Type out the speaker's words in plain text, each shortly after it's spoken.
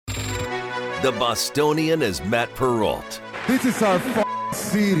The Bostonian is Matt Perrault. This is our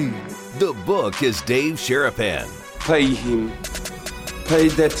city. The book is Dave Sharapan. Pay him. Pay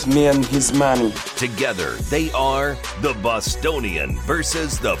that man his money. Together, they are The Bostonian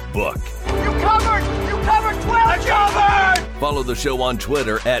versus The Book. You covered! You covered 12! Covered! Follow the show on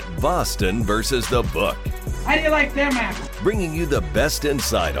Twitter at Boston versus The Book. How do you like them apples? Bringing you the best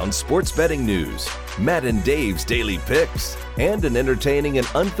insight on sports betting news, Matt and Dave's daily picks, and an entertaining and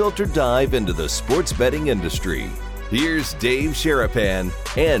unfiltered dive into the sports betting industry. Here's Dave Sharapan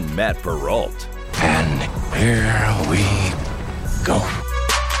and Matt Perrault. And here we go.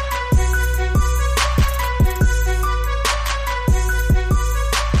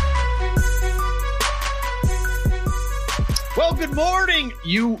 Well, good morning,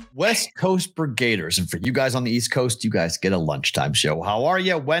 you West Coast Brigaders. And for you guys on the East Coast, you guys get a lunchtime show. How are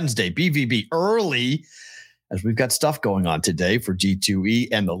you? Wednesday, BvB early, as we've got stuff going on today for G2E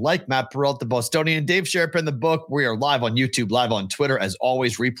and the like. Matt Perrault, the Bostonian, Dave Sharapan, the book. We are live on YouTube, live on Twitter, as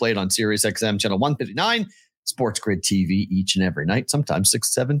always, replayed on SiriusXM channel 159, Sports Grid TV each and every night, sometimes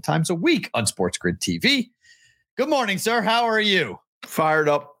 6-7 times a week on Sports Grid TV. Good morning, sir. How are you? Fired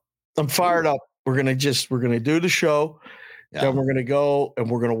up. I'm fired up. We're gonna do the show. Yeah. Then we're going to go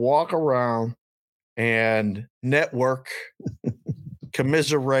and we're going to walk around and network,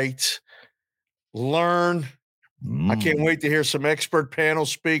 commiserate, learn. I can't wait to hear some expert panel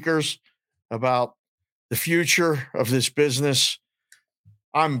speakers about the future of this business.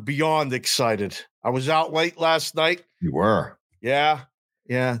 I'm beyond excited. I was out late last night. You were? Yeah.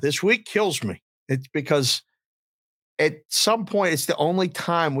 This week kills me. It's because at some point, it's the only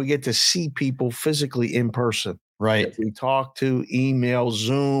time we get to see people physically in person. Right. We talk to, email,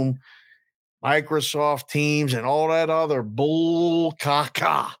 Zoom, Microsoft Teams, and all that other bull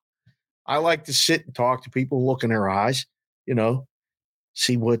caca. I like to sit and talk to people, look in their eyes,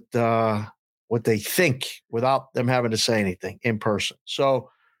 see what they think without them having to say anything in person.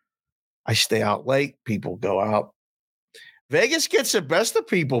 So I stay out late. People go out. Vegas gets the best of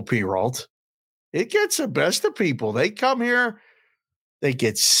people, Perrault. It gets the best of people. They come here. They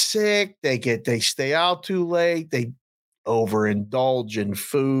get sick. They stay out too late. They overindulge in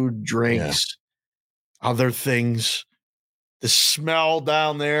food, drinks, other things. The smell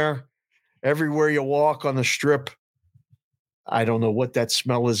down there, everywhere you walk on the strip. I don't know what that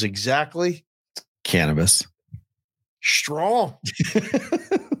smell is exactly. Cannabis. Strong.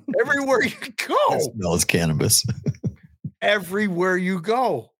 Everywhere you go. That smells cannabis. Everywhere you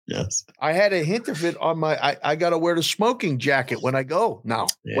go. Yes. I had a hint of it on my, I got to wear the smoking jacket when I go now,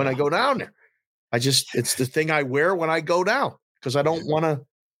 when I go down there. It's the thing I wear when I go down because I don't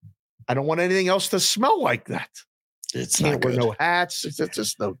want anything else to smell like that. It's not good. Wear no hats. It's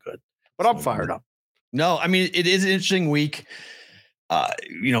just no good, but I'm fired up. No, I mean, it is an interesting week.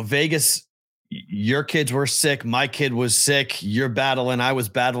 Vegas, your kids were sick. My kid was sick. You're battling. I was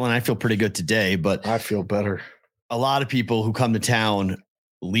battling. I feel pretty good today, but I feel better. A lot of people who come to town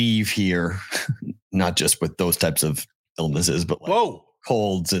leave here, not just with those types of illnesses, but like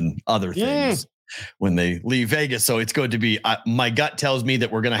colds and other things when they leave Vegas. So it's going to be, my gut tells me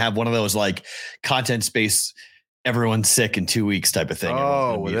that we're going to have one of those like content space, everyone's sick in 2 weeks type of thing.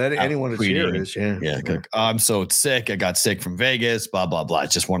 Oh, anyone that's here is, I'm so sick. I got sick from Vegas, blah, blah, blah.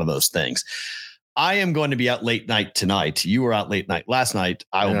 It's just one of those things. I am going to be out late night tonight. You were out late night last night.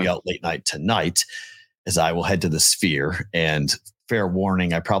 I will be out late night tonight as I will head to the Sphere. And fair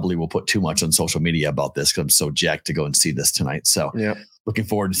warning, I probably will put too much on social media about this because I'm so jacked to go and see this tonight. So looking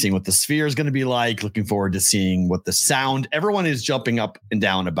forward to seeing what the Sphere is going to be like. Looking forward to seeing what the sound, everyone is jumping up and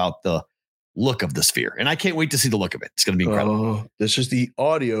down about the look of the Sphere. And I can't wait to see the look of it. It's going to be incredible. This is the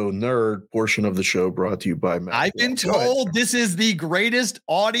audio nerd portion of the show brought to you by Matt. I've been told this is the greatest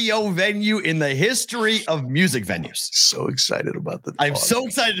audio venue in the history of music venues. So excited about that. I'm so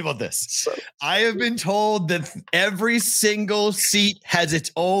excited about this. I have been told that every single seat has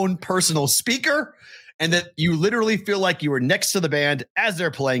its own personal speaker and that you literally feel like you were next to the band as they're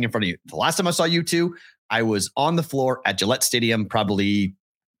playing in front of you. The last time I saw you two, I was on the floor at Gillette Stadium, probably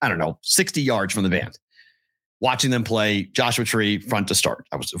 60 yards from the band, watching them play Joshua Tree front to start.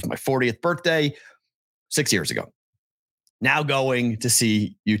 I was for my 40th birthday 6 years ago. Now going to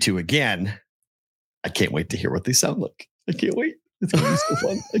see you two again. I can't wait to hear what they sound like. I can't wait. It's going to be so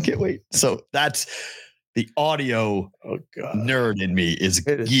fun. I can't wait. So that's the audio nerd in me is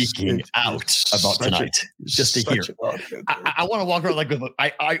geeking out about tonight just to hear. I want to walk around like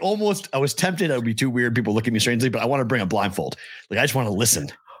I was tempted. It would be too weird. People look at me strangely, but I want to bring a blindfold. Like I just want to listen.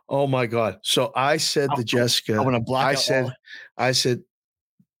 Oh my God. So I said to Jessica, I said,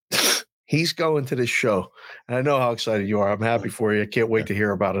 he's going to this show. And I know how excited you are. I'm happy for you. I can't wait to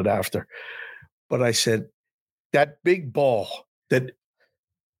hear about it after. but I said, that big ball that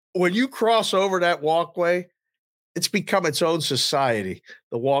when you cross over that walkway, it's become its own society.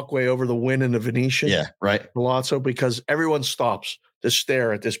 The walkway over the Wynn and the Venetian. Yeah, right. Palazzo, because everyone stops to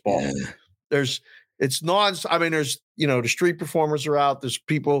stare at this ball. Yeah. There's the street performers are out. There's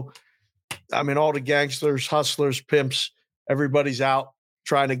people, all the gangsters, hustlers, pimps, everybody's out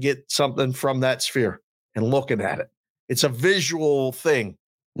trying to get something from that sphere and looking at it. It's a visual thing.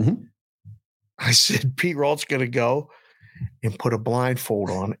 Mm-hmm. I said, Pete Ralt's going to go and put a blindfold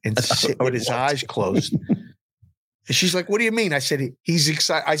on and sit with his eyes closed. And she's like, what do you mean? I said, he's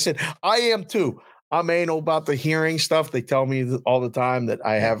excited. I said, I am too. I'm anal about the hearing stuff. They tell me all the time that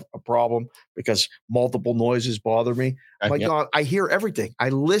I have a problem because multiple noises bother me. My God, I hear everything. I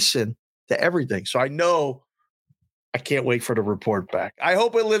listen to everything. So I know I can't wait for the report back. I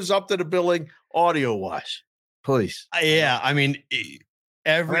hope it lives up to the billing audio-wise. Please.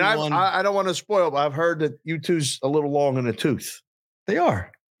 Everyone. I don't want to spoil, but I've heard that U2's a little long in the tooth. They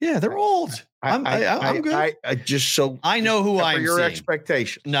are. Yeah, they're old. I'm good. I know who I am. Your seeing.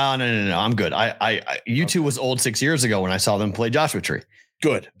 Expectation. No. I'm good. U2 was old 6 years ago when I saw them play Joshua Tree.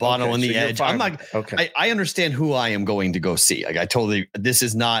 Good. Bono and the Edge. I'm like, okay. I understand who I am going to go see. Like this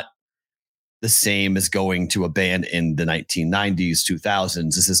is not the same as going to a band in the 1990s,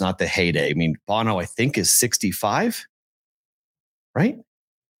 2000s. This is not the heyday. Bono, I think, is 65, right?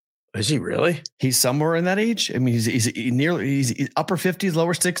 Is he really? He's somewhere in that age. He's upper 50s,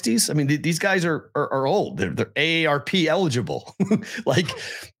 lower 60s. These guys are old. They're AARP eligible.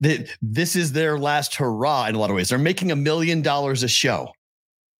 This is their last hurrah in a lot of ways. They're making $1 million a show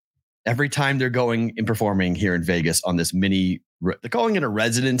every time they're going and performing here in Vegas on this mini. They're calling it a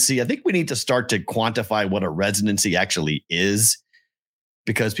residency. I think we need to start to quantify what a residency actually is,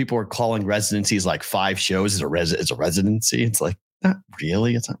 because people are calling residencies like 5 shows as a residency. It's like, not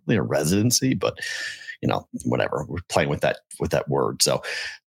really. It's not really a residency, but whatever. We're playing with that word. So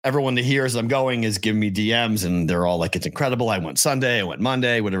everyone that hears I'm going is giving me DMs, and they're all like, "It's incredible. I went Sunday. I went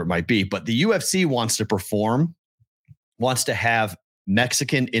Monday, whatever it might be." But the UFC wants to have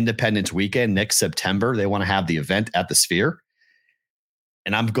Mexican Independence Weekend next September. They want to have the event at the Sphere,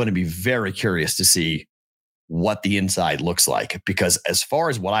 and I'm going to be very curious to see what the inside looks like, because as far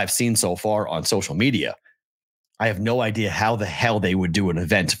as what I've seen so far on social media, I have no idea how the hell they would do an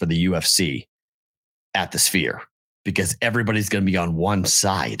event for the UFC at the Sphere, because everybody's going to be on one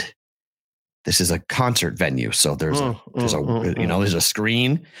side. This is a concert venue, so there's a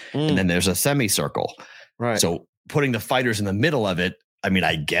screen, and then there's a semicircle. Right. So putting the fighters in the middle of it,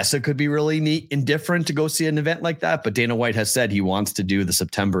 I guess it could be really neat and different to go see an event like that. But Dana White has said he wants to do the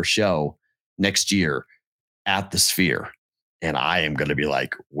September show next year at the Sphere, and I am going to be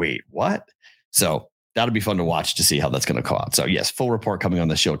like, wait, what? So that'll be fun to watch to see how that's going to come out. So yes, full report coming on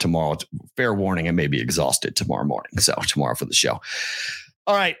the show tomorrow. Fair warning, I may be exhausted tomorrow morning. So tomorrow for the show.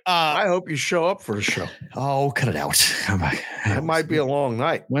 All right. I hope you show up for the show. Oh, cut it out. It might be a long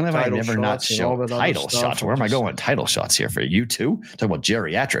night. When have I never not shown title shots? Where am I going? Title shots here for you two? Talking about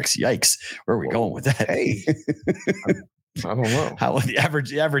geriatrics. Yikes. Where are we going with that? Hey. I don't know. How the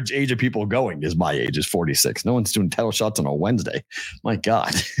average age of people going is my age, is 46. No one's doing title shots on a Wednesday. My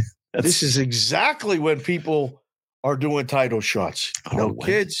God. This is exactly when people are doing title shots.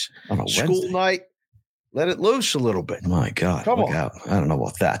 Kids, school night, let it loose a little bit. My God. Come on. Out. I don't know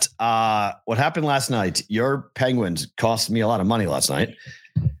about that. What happened last night? Your Penguins cost me a lot of money last night.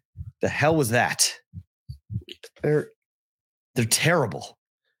 The hell was that? They're terrible.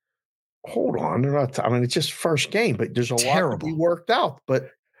 Hold on. They're not. It's just first game, but there's a lot to be worked out. But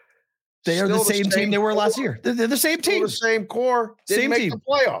they are the same team they were last year. They're the same team. The same core. Didn't make the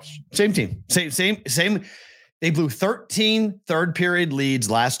playoffs. Same team. Same. They blew 13 third period leads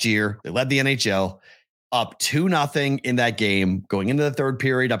last year. They led the NHL up 2-0 in that game, going into the third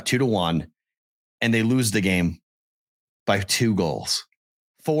period up 2-1, and they lose the game by 2 goals.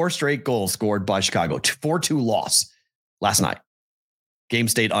 4 straight goals scored by Chicago. 4-2 loss last night. Game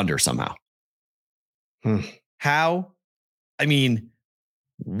stayed under somehow. How?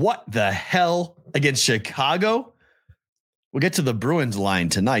 What the hell against Chicago? We'll get to the Bruins line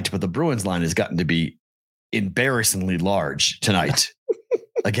tonight, but the Bruins line has gotten to be embarrassingly large tonight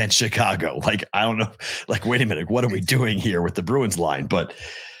against Chicago. I don't know. Wait a minute. What are we doing here with the Bruins line? But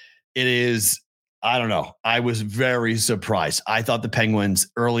it is, I don't know. I was very surprised. I thought the Penguins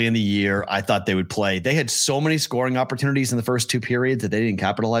early in the year, I thought they would play. They had so many scoring opportunities in the first 2 periods that they didn't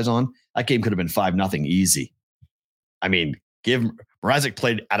capitalize on. That game could have been 5-0 easy. Mrazek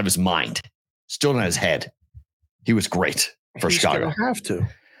played out of his mind, still in his head. He was great for Chicago. He's gonna have to.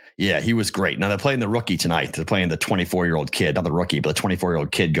 Yeah, he was great. Now they're playing the rookie tonight. They're playing the 24-year-old kid, not the rookie, but the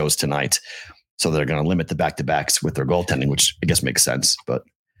 24-year-old kid goes tonight. So they're going to limit the back-to-backs with their goaltending, which I guess makes sense. But,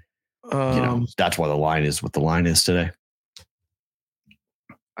 that's why the line is what the line is today.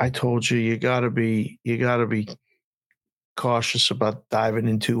 I told you, you got to be cautious about diving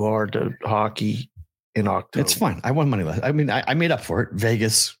in too hard to hockey in October. It's fine. I won money last. I mean, I made up for it.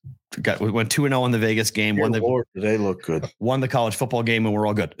 Vegas went 2-0 in the Vegas game. Lord, they look good. Won the college football game, and we're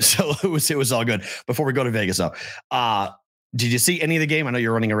all good. So it was all good. Before we go to Vegas, though, did you see any of the game? I know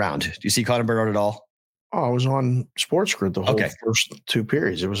you're running around. Did you see Connor Bedard at all? Oh, I was on Sports Grid the whole first 2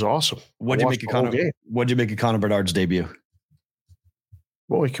 periods. It was awesome. What'd you make of Connor Bedard's debut?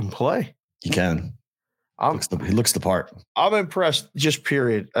 Well, he can play. He can. He looks the part. I'm impressed. Just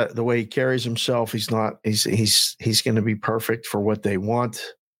period. The way he carries himself. He's going to be perfect for what they want.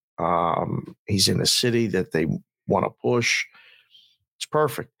 He's in a city that they want to push. It's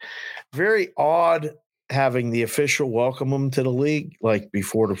perfect. Very odd having the official welcome him to the league, like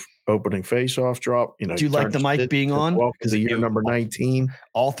before the opening face-off drop. Do you like the mic being on? Because year number 19.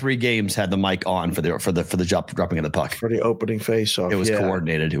 All 3 games had the mic on for the dropping of the puck for the opening face-off. It was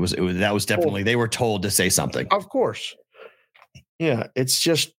coordinated. It was that was definitely they were told to say something. Of course. Yeah, it's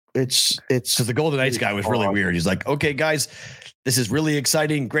because the Golden Knights guy was really weird. He's like, "Okay, guys, this is really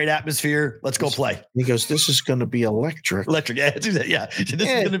exciting, great atmosphere. Let's go play." He goes, "This is going to be electric." Electric, yeah. This is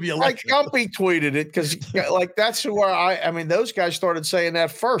going to be electric. Like Gumpy tweeted it because, like, that's where I mean, those guys started saying that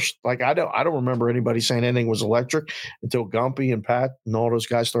first. Like, I don't remember anybody saying anything was electric until Gumpy and Pat and all those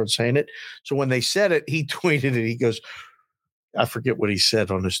guys started saying it. So when they said it, he tweeted it. He goes, I forget what he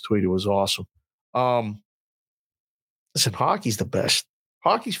said on his tweet. It was awesome. Listen, hockey's the best.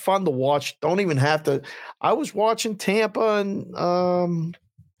 Hockey's fun to watch. Don't even have to. I was watching Tampa and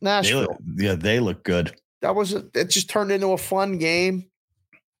Nashville. They look good. It just turned into a fun game.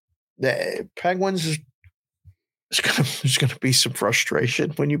 The Penguins, there's going to be some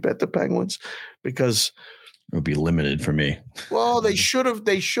frustration when you bet the Penguins because it would be limited for me. Well, they should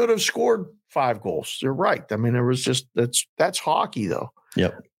have scored 5 goals. You're right. I mean, there was just that's hockey though.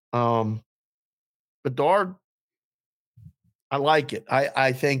 Yep. Bedard, I like it.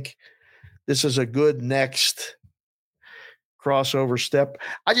 I think this is a good next crossover step.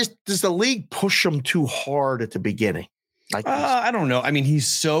 Does the league push him too hard at the beginning? I don't know. I mean, he's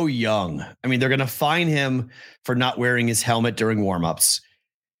so young. I mean, they're going to fine him for not wearing his helmet during warmups.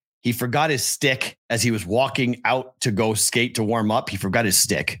 He forgot his stick as he was walking out to go skate to warm up. He forgot his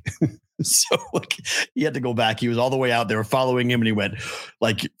stick. So he had to go back. He was all the way out. They were following him and he went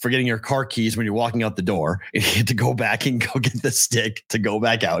like forgetting your car keys when you're walking out the door. And he had to go back and go get the stick to go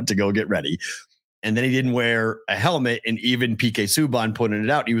back out to go get ready. And then he didn't wear a helmet. And even PK Subban putting it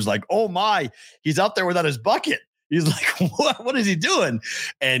out. He was like, oh my, he's out there without his bucket. He's like, what is he doing?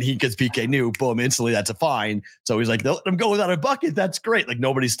 And because PK knew, boom, instantly that's a fine. So he's like, let him go without a bucket. That's great. Like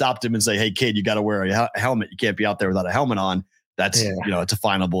nobody stopped him and say, hey kid, you got to wear a helmet. You can't be out there without a helmet on. That's, it's a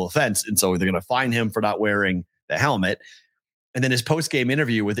finable offense. And so they're going to fine him for not wearing the helmet. And then his post-game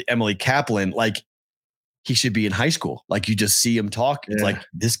interview with Emily Kaplan, like he should be in high school. Like you just see him talk. It's like,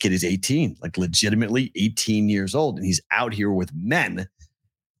 this kid is 18, like legitimately 18 years old. And he's out here with men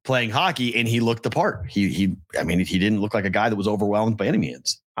playing hockey and he looked the part. He didn't look like a guy that was overwhelmed by any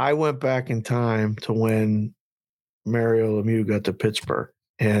means. I went back in time to when Mario Lemieux got to Pittsburgh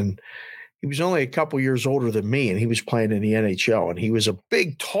and he was only a couple years older than me, and he was playing in the NHL. And he was a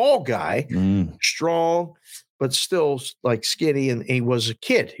big, tall guy, strong, but still like skinny. And he was a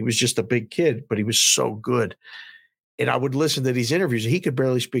kid. He was just a big kid, but he was so good. And I would listen to these interviews. And he could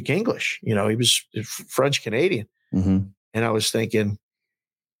barely speak English. He was French Canadian. Mm-hmm. And I was thinking,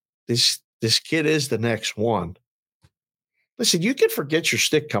 this kid is the next one. Listen, you can forget your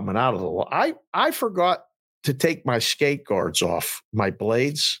stick coming out of the wall. I forgot to take my skate guards off my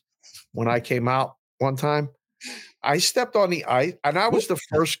blades. When I came out one time, I stepped on the ice and I was the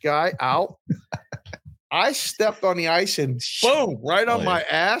first guy out. I stepped on the ice and boom, right on my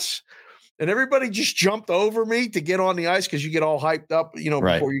ass. And everybody just jumped over me to get on the ice because you get all hyped up,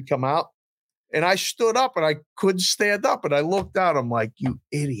 before you come out. And I stood up and I couldn't stand up. And I looked out. I'm like, you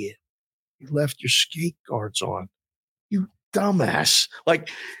idiot. You left your skate guards on. You dumbass.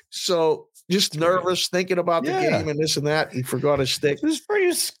 So just nervous thinking about the game and this and that. He forgot his stick. He was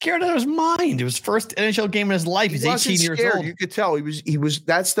pretty scared out of his mind. It was first NHL game in his life. He's 18 years old. You could tell he was,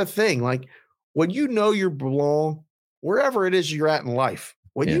 that's the thing. Like when you know you belong, wherever it is you're at in life,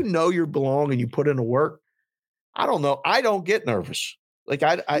 when you know you belong and you put in the work, I don't know. I don't get nervous. Like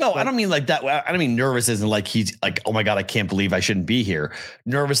I don't mean like that. I don't mean nervous isn't like he's like, oh my God, I can't believe I shouldn't be here.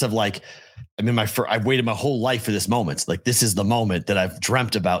 Nervous of like, I've waited my whole life for this moment. Like this is the moment that I've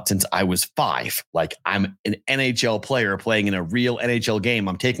dreamt about since I was 5. Like I'm an NHL player playing in a real NHL game.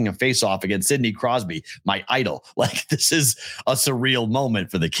 I'm taking a face off against Sidney Crosby, my idol. Like this is a surreal moment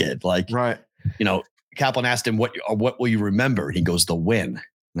for the kid. Like, right. Kaplan asked him, what will you remember? And he goes, the win.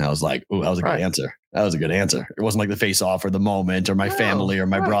 And I was like, oh, that was a good answer. That was a good answer. It wasn't like the face off or the moment or my family or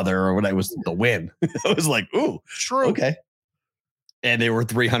my brother or what. It was the win. I was like, ooh, true. Okay. And they were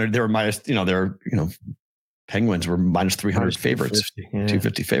 300. They were minus, Penguins were minus 300 favorites,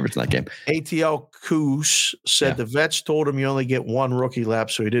 250 favorites in that game. ATL Coos said the vets told him you only get one rookie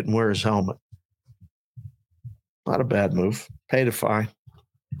lap, so he didn't wear his helmet. Not a bad move. Pay the fine.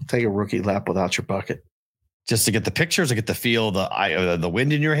 Take a rookie lap without your bucket. Just to get the pictures or get to feel the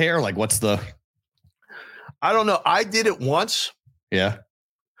wind in your hair? Like what's the... I don't know. I did it once. Yeah.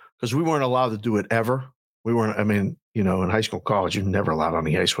 Because we weren't allowed to do it ever. We weren't, in high school, college, you're never allowed on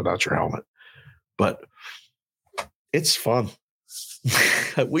the ice without your helmet. But it's fun.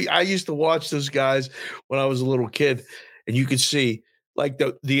 I used to watch those guys when I was a little kid, and you could see like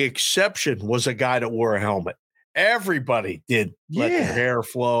the exception was a guy that wore a helmet. Everybody did let their hair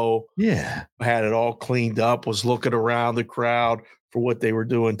flow. Yeah. Had it all cleaned up, was looking around the crowd for what they were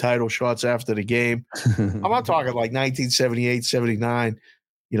doing, title shots after the game. I'm not talking like 1978, 79,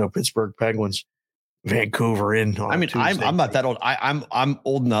 Pittsburgh Penguins, Vancouver in. I'm not that old. I'm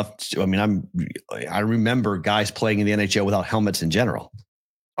old enough to, I remember guys playing in the NHL without helmets in general.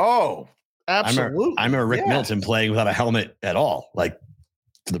 Oh, absolutely. I remember Rick Middleton playing without a helmet at all. Like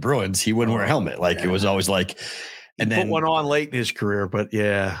for the Bruins, he wouldn't wear a helmet. Like it was always like, and then put one on late in his career, but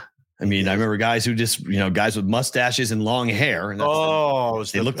yeah. I remember guys who just, guys with mustaches and long hair. And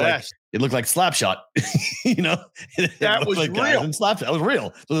that's they looked like Slapshot, That was like real. That was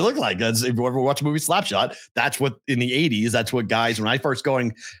real. So they look like that's, if you ever watch a movie Slapshot, that's what in the 80s, that's what guys, when I first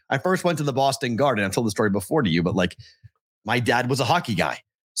went to the Boston Garden. I've told the story before to you, but like my dad was a hockey guy.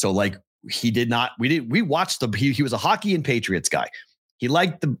 So like we watched he was a hockey and Patriots guy. He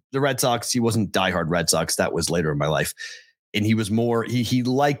liked the Red Sox. He wasn't diehard Red Sox. That was later in my life. And he was more, he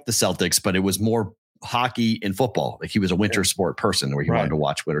liked the Celtics, but it was more hockey and football. Like he was a winter sport person where he wanted to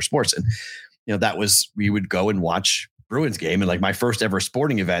watch winter sports. And, we would go and watch Bruins game. And like my first ever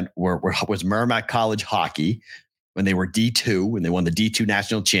sporting event was Merrimack College hockey when they were D2 and they won the D2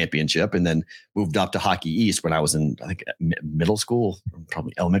 national championship and then moved up to Hockey East when I was in, I think, middle school,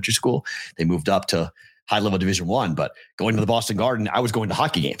 probably elementary school. They moved up to high level Division I, but going to the Boston Garden, I was going to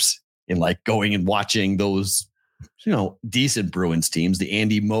hockey games and like going and watching those, decent Bruins teams, the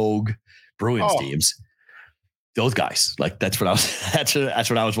Andy Moog Bruins teams, those guys. Like that's when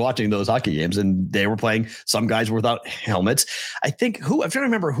I was watching those hockey games, and they were playing. Some guys were without helmets. I'm trying to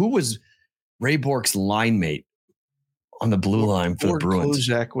remember who was Ray Bork's line mate on the blue line for the Bruins.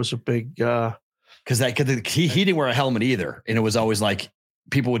 Kluzak was a big because he didn't wear a helmet either, and it was always like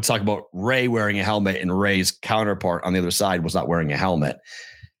people would talk about Ray wearing a helmet, and Ray's counterpart on the other side was not wearing a helmet.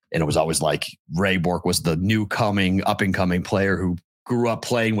 And it was always like Ray Bork was the up and coming player who grew up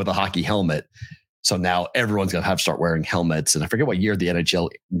playing with a hockey helmet. So now everyone's going to have to start wearing helmets. And I forget what year the NHL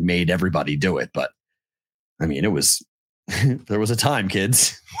made everybody do it, but it was, there was a time,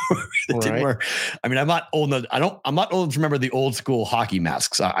 kids. Didn't wear, I'm not old enough. I'm not old enough to remember the old school hockey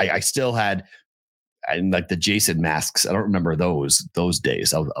masks. I still had, and like the Jason masks. I don't remember those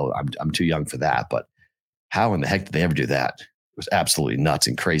days. I'm too young for that, but how in the heck did they ever do that? It was absolutely nuts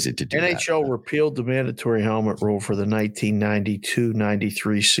and crazy to do. NHL repealed the mandatory helmet rule for the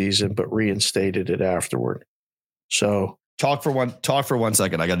 1992-93 season, but reinstated it afterward. So talk for 1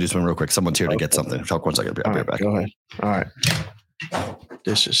 second. I got to do something real quick. Someone's here to get something. Talk 1 second. I'll be right back. Go ahead. All right.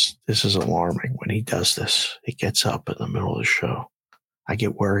 This is alarming when he does this. He gets up in the middle of the show. I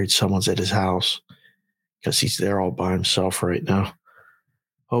get worried someone's at his house because he's there all by himself right now.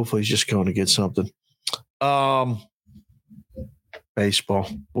 Hopefully he's just going to get something. Baseball.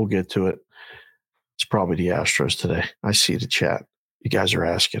 We'll get to it. It's probably the Astros today. I see the chat. You guys are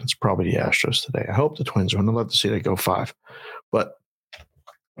asking. It's probably the Astros today. I hope the Twins win. I'd love to see they go 5. But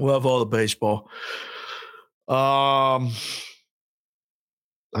we'll have all the baseball. I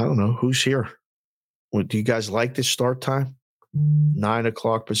don't know. Who's here? Do you guys like this start time?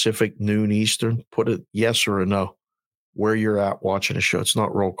 9:00 Pacific, noon Eastern. Put a yes or a no. Where you're at watching the show. It's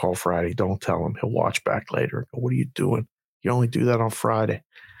not Roll Call Friday. Don't tell him. He'll watch back later. What are you doing? You only do that on Friday.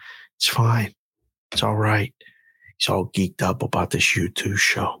 It's fine. It's all right. He's all geeked up about this YouTube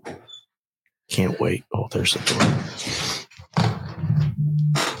show. Can't wait. Oh, there's the door.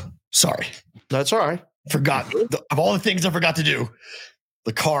 Sorry. That's all right. Forgot. Of all the things I forgot to do,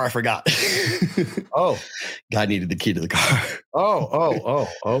 The car, I forgot. Oh, guy needed the key to the car. Oh,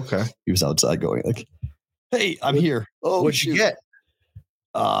 okay. He was outside going like, "Hey, I'm here." Oh, What'd you get?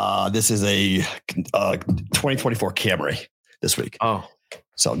 This is a 2024 Camry this week. Oh,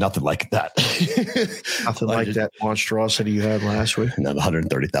 so nothing like that. Nothing like that monstrosity you had last week. Not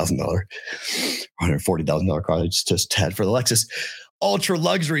 $130,000, $140,000 car I just had for the Lexus Ultra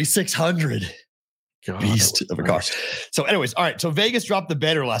Luxury 600. Beast of a car. So anyways, all right. So Vegas dropped the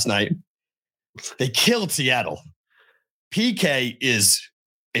banner last night. They killed Seattle. PK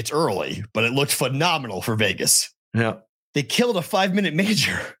it's early, but it looked phenomenal for Vegas. Yeah. They killed a 5-minute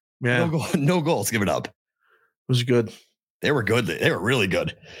major. Yeah. No goals given up. It was good. They were good. They were really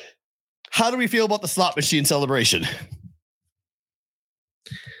good. How do we feel about the slot machine celebration?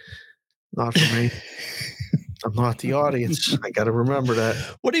 Not for me. I'm not the audience. I got to remember that.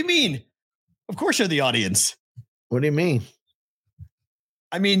 What do you mean? Of course you're the audience. What do you mean?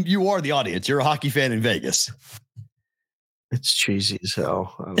 I mean, you are the audience. You're a hockey fan in Vegas. It's cheesy as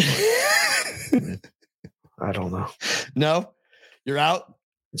hell. I don't know. No? You're out?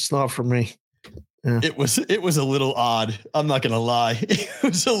 It's not for me. Yeah. It was a little odd. I'm not going to lie. It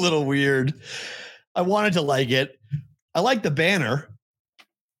was a little weird. I wanted to like it. I like the banner.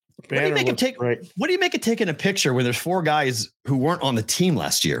 What do you make it taking a picture when there's 4 guys who weren't on the team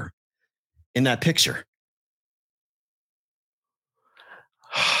last year in that picture?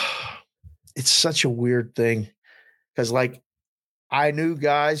 It's such a weird thing because, like, I knew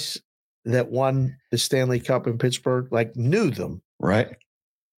guys that won the Stanley Cup in Pittsburgh, like, knew them, right?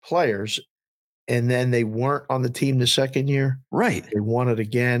 Players, and then they weren't on the team the second year, right? They won it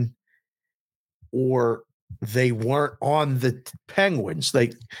again, or they weren't on the Penguins.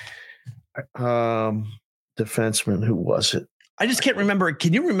 Like, defenseman, who was it? I just can't remember.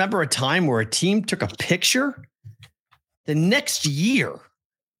 Can you remember a time where a team took a picture the next year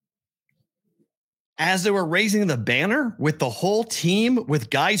as they were raising the banner with the whole team with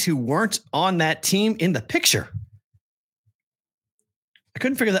guys who weren't on that team in the picture? I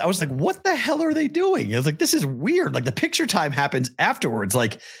couldn't figure that. I was like, what the hell are they doing? I was like, this is weird. Like, the picture time happens afterwards.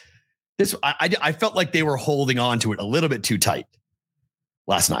 Like this, I felt like they were holding on to it a little bit too tight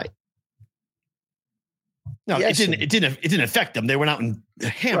last night. No, yes, it didn't affect them. They went out and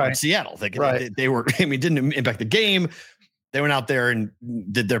hammered Seattle. They were, I mean, it didn't impact the game. They went out there and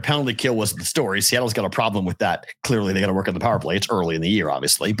did their penalty kill was the story. Seattle's got a problem with that. Clearly, they got to work on the power play. It's early in the year,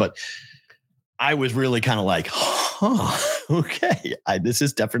 obviously, but I was really kind of like, okay, this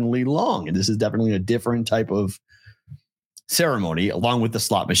is definitely long, and this is definitely a different type of ceremony, along with the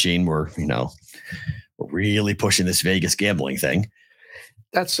slot machine. We're really pushing this Vegas gambling thing.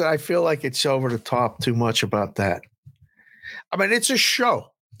 I feel like it's over the top too much about that. I mean, it's a show.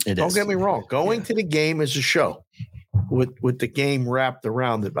 Don't get me wrong. Going to the game is a show with the game wrapped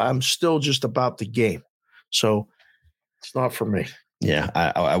around it. But I'm still just about the game. So it's not for me. Yeah,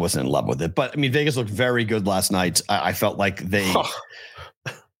 I wasn't in love with it. But I mean, Vegas looked very good last night. I felt like they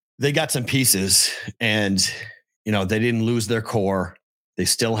got some pieces, and they didn't lose their core. They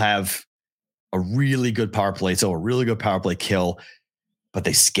still have a really good power play. So a really good power play kill. But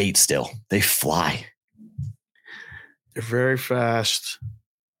they skate still. They fly. They're very fast.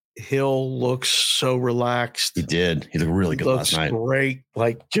 Hill looks so relaxed. He did. He looked really good last night. Great.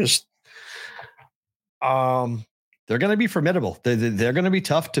 Like, just they're going to be formidable. They're going to be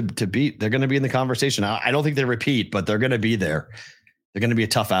tough to beat. They're going to be in the conversation. I don't think they repeat, but they're going to be there. They're going to be a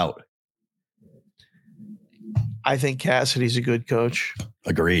tough out. I think Cassidy's a good coach.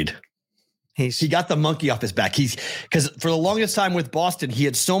 Agreed. He got the monkey off his back. Because for the longest time with Boston, he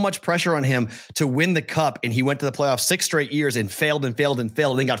had so much pressure on him to win the cup, and he went to the playoffs 6 straight years and failed and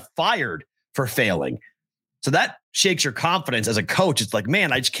then got fired for failing. So that shakes your confidence as a coach. It's like,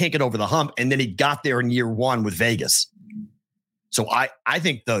 man, I just can't get over the hump. And then he got there in year 1 with Vegas. So I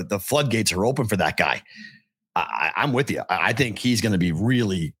think the floodgates are open for that guy. I'm with you. I think he's going to be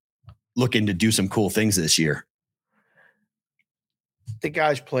really looking to do some cool things this year. The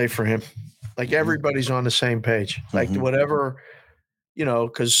guys play for him. Like, everybody's on the same page. Like, whatever,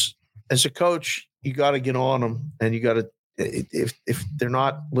 because as a coach, you got to get on them, and you got to, if they're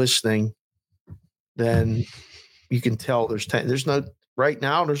not listening, then you can tell there's no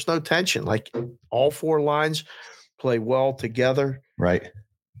tension. Like, all 4 lines play well together. Right.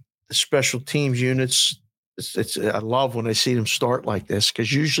 The special teams units, I love when I see them start like this,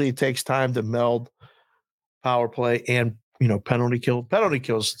 because usually it takes time to meld power play and penalty kill. Penalty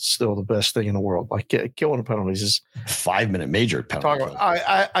kill is still the best thing in the world. Like, killing the penalties is 5-minute major penalty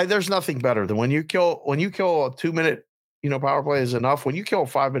kill. There's nothing better than when you kill a 2-minute, power play is enough. When you kill a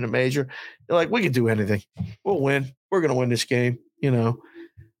 5-minute major, you're like, we can do anything. We'll win. We're going to win this game.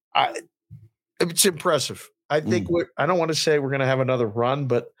 It's impressive. I think I don't want to say we're going to have another run,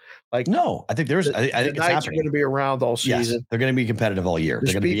 but no, I think there's. I think the Knights are going to be around all season. Yes, they're going to be competitive all year.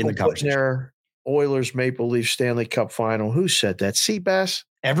 They're going to be in the conversation. Their Oilers Maple Leafs Stanley Cup final. Who said that? Seabass.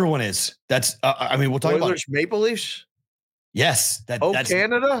 Everyone is. That's. We'll talk about Oilers Maple Leafs. Yes, that's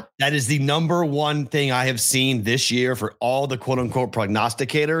Canada. That is the number one thing I have seen this year for all the quote unquote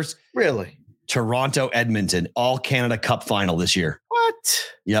prognosticators. Really, Toronto, Edmonton, all Canada Cup final this year. What?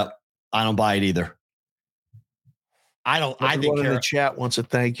 Yep, I don't buy it either. Everyone in the chat wants to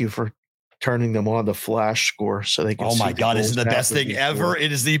thank you for turning them on the flash score so they can. Oh my God, this is the best thing ever.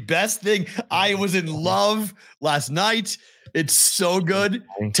 It is the best thing. I was in love last night. It's so good.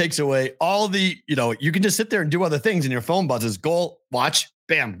 Takes away all the, you can just sit there and do other things and your phone buzzes. Goal, watch,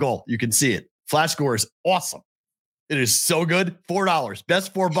 bam, goal. You can see it. Flash score is awesome. It is so good. $4.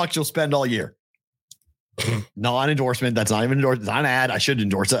 Best $4 you'll spend all year. Non-endorsement. That's not even endorsed. It's not an ad. I should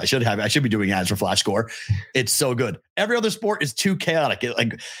endorse it. I should be doing ads for Flash Score. It's so good. Every other sport is too chaotic.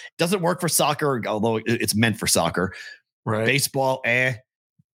 It doesn't work for soccer, although it's meant for soccer. Right. Baseball,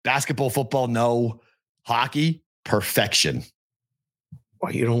 basketball, football, no. Hockey, perfection. Why,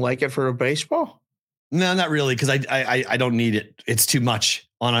 you don't like it for a baseball? No, not really, because I don't need it. It's too much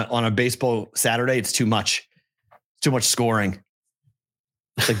on a baseball Saturday. It's too much. Too much scoring.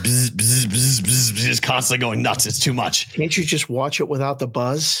 It's like bzz, bzz, bzz, bzz, just constantly going nuts. It's too much. Can't you just watch it without the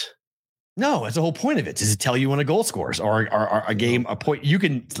buzz? No, that's the whole point of it. Is to tell you when a goal scores or a game, a point. You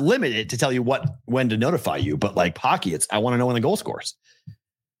can limit it to tell you when to notify you. But like hockey, I want to know when the goal scores.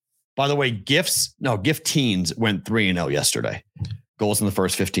 By the way, Gift Teens went 3-0 yesterday. Goals in the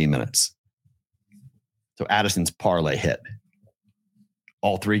first 15 minutes. So Addison's parlay hit.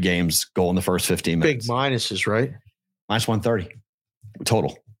 All 3 games, goal in the first 15 minutes. Big minuses, right? Minus 130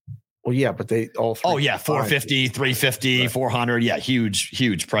 total. Well, yeah, but they all. Oh yeah, 450, 350, right. 400. Yeah,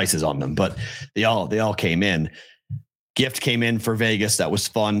 huge prices on them, but they all came in. Gift came in for Vegas. That was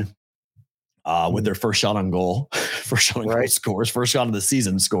fun. With their first shot on goal, goal scores, first shot of the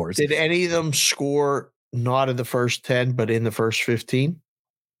season scores. Did any of them score not in the first 10, but in the first 15?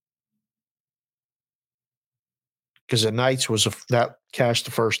 Because the Knights that cashed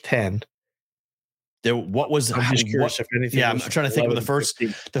the first 10. I'm just curious if anything. Yeah, I'm trying to think of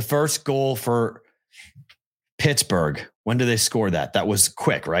the first goal for Pittsburgh. When did they score that? That was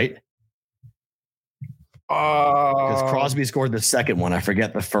quick, right? Because Crosby scored the second one. I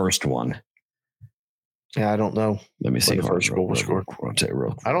forget the first one. Yeah, I don't know. Let me see. The first goal was scored.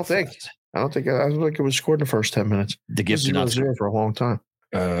 I don't think it was scored in the first 10 minutes. The Gift did not score for a long time.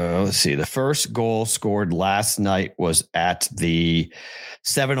 Let's see. The first goal scored last night was at the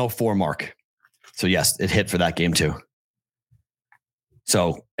 7:04 mark. So yes, it hit for that game too.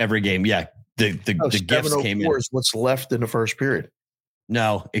 So every game, yeah, the Gifts came in. Is what's left in the first period.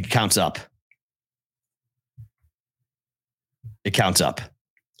 No, it counts up. It counts up.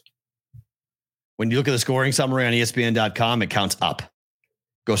 When you look at the scoring summary on ESPN.com, it counts up.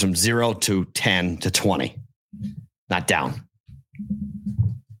 Goes from 0 to 10 to 20, not down.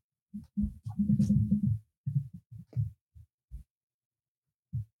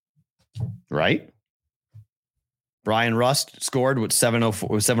 Right? Brian Rust scored with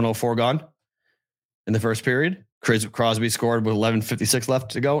 7:04 gone in the first period. Crosby scored with 11:56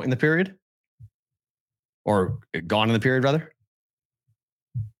 left to go in the period. Or gone in the period, rather.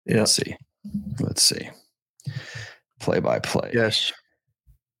 Yeah. Let's see. Play by play. Yes.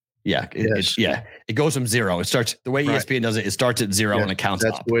 Yeah. It goes from 0. It starts the way ESPN does it. It starts at 0 and it counts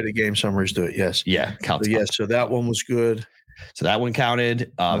up. That's the way the game summaries do it. Yes. Yeah. Counts up. Yes. So that one was good. So that one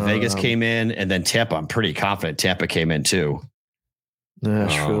counted. Vegas came in, and then Tampa. I'm pretty confident Tampa came in too.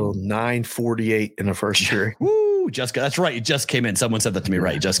 Nashville 9:48 in the first period. Woo! That's right. It just came in. Someone said that to me.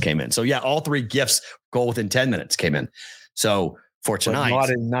 Right. It just came in. So yeah, all 3 Gifts goal within 10 minutes came in. So for tonight, but not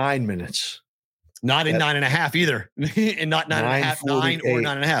in 9 minutes. Not in 9.5 either, and not 9.5, 9 or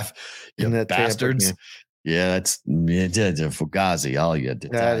 9.5. You that bastards. Yeah, that's Fugazi. All you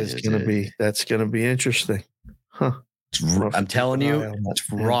did. That's gonna be interesting, huh? I'm telling you,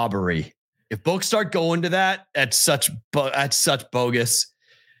 it's robbery. If books start going to that, that's such bogus.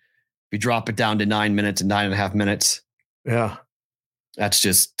 We drop it down to 9 minutes and 9.5 minutes. Yeah, that's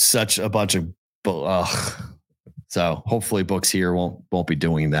just such a bunch of. So hopefully books here won't be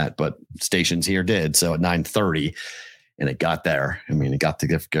doing that, but stations here did. So at 9:30, and it got there. I mean, it got to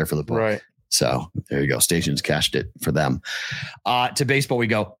get for the book. Right. So there you go. Stations cashed it for them. To baseball we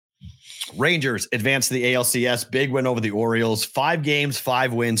go. Rangers advance to the ALCS. Big win over the Orioles. 5 games,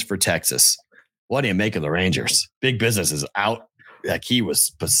 5 wins for Texas. What do you make of the Rangers? Big Business is out. Like he was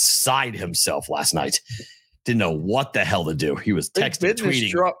beside himself last night. Didn't know what the hell to do. He was texting,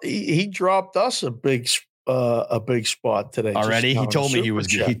 tweeting. He dropped us a big spot today. Already, he told me he was.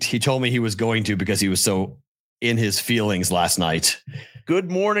 He told me he was going to because he was so in his feelings last night. Good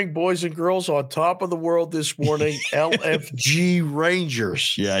morning, boys and girls. On top of the world this morning, LFG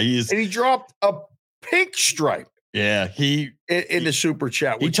Rangers. Yeah, and he dropped a pink stripe. Yeah, in the super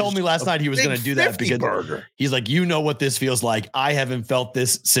chat. He told me last night he was going to do that because he's like, you know what this feels like. I haven't felt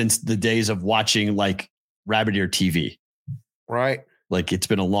this since the days of watching like Rabbit Ear TV. Right. Like it's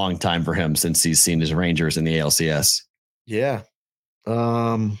been a long time for him since he's seen his Rangers in the ALCS. Yeah.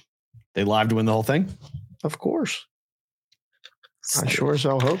 They live to win the whole thing? Of course. I sure as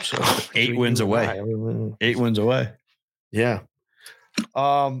hell hope so. 8 wins away. 8 wins away. Yeah.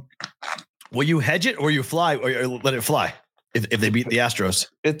 Will you hedge it or you fly or let it fly if they beat the Astros?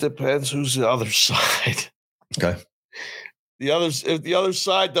 It depends who's the other side. Okay. If the other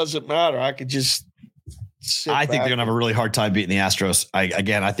side doesn't matter, I could just I think they're going to have a really hard time beating the Astros. I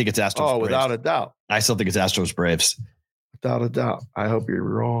think it's Astros. Oh, without a doubt. I still think it's Astros Braves. Without a doubt. I hope you're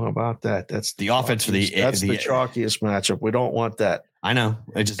wrong about that. That's the offense for the chalkiest matchup. We don't want that. I know.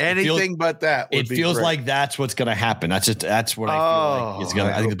 Anything but that. It feels like that's what's going to happen. That's what I feel like is going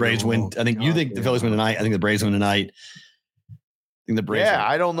to. I think the Braves win. I think you think the Phillies win tonight. I think the Braves win tonight. I think the Braves. Yeah,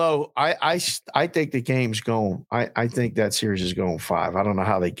 I don't know. I think the game's going. I think that series is going 5. I don't know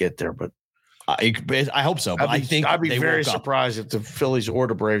how they get there, but I hope so. But I think I'd be very surprised if the Phillies or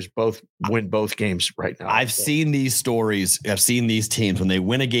the Braves both win both games right now. I've seen these stories. I've seen these teams when they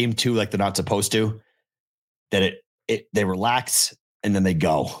win a game 2 like they're not supposed to, that they relax and then they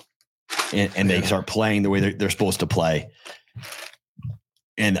go and they start playing the way they're supposed to play.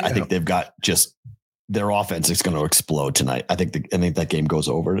 And I think they've got just their offense is going to explode tonight. I think that game goes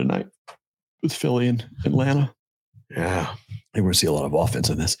over tonight with Philly and Atlanta. Yeah. We're going to see a lot of offense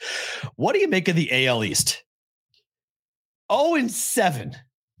in this. What do you make of the AL East? 0-7.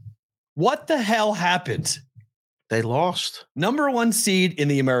 What the hell happened? They lost. Number 1 seed in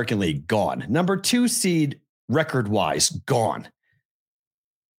the American League, gone. Number 2 seed record-wise, gone.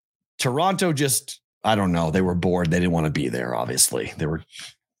 Toronto just, I don't know. They were bored. They didn't want to be there, obviously. They were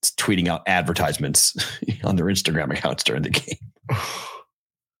tweeting out advertisements on their Instagram accounts during the game.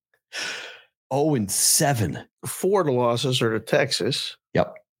 0-7. 4 of the losses are to Texas.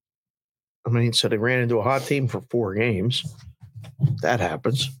 Yep. I mean, so they ran into a hot team for 4 games. That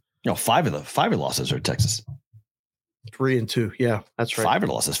happens. 5 of the losses are to Texas. 3-2. Yeah, that's right. 5 of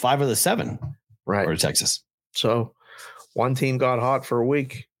the losses. 5 of the 7 right are to Texas. So one team got hot for a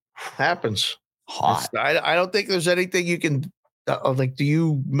week. Happens. Hot. I don't think there's anything you can do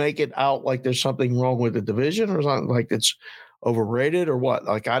you make it out like there's something wrong with the division or something like it's overrated or what?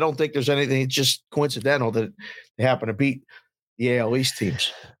 Like, I don't think there's anything. It's just coincidental that they happen to beat the AL East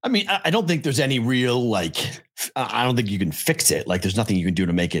teams. I mean, I don't think there's any real, I don't think you can fix it. Like, there's nothing you can do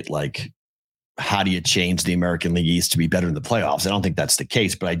to make it how do you change the American League East to be better in the playoffs? I don't think that's the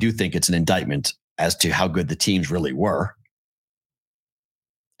case, but I do think it's an indictment as to how good the teams really were.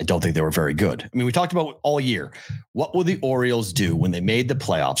 I don't think they were very good. I mean, we talked about all year. What will the Orioles do when they made the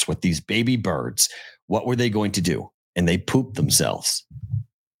playoffs with these baby birds? What were they going to do? And they pooped themselves.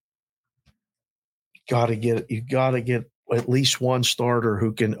 You got to get at least one starter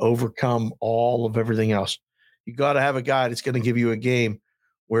who can overcome all of everything else. You got to have a guy that's going to give you a game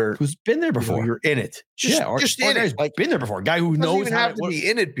who's been there before. You're in it. Just in it. Like, been there before. A guy who knows how to be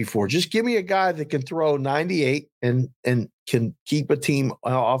in it before. Just give me a guy that can throw 98 and can keep a team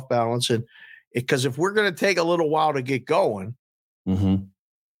off balance. And because if we're going to take a little while to get going,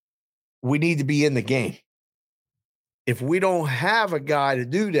 we need to be in the game. If we don't have a guy to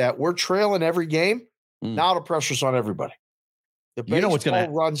do that, we're trailing every game. Now the pressure's on everybody. The baseball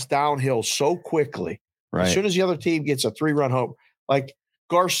runs downhill so quickly. Right. As soon as the other team gets a 3-run home, like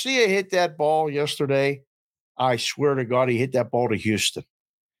Garcia hit that ball yesterday. I swear to God, he hit that ball to Houston.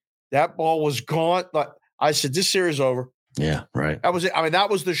 That ball was gone. But I said, this series is over. Yeah, right. That was it. I mean, that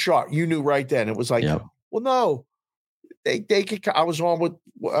was the shot. You knew right then. It was like, well, no. They could. I was on with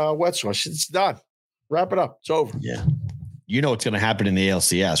Wetzel. I said, it's done. Wrap it up. It's over. Yeah. You know what's going to happen in the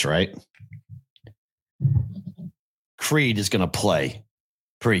ALCS, right? Creed is going to play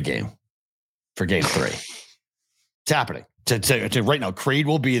pregame for game 3. It's happening. To right now, Creed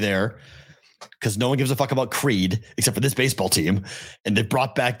will be there because no one gives a fuck about Creed except for this baseball team. And they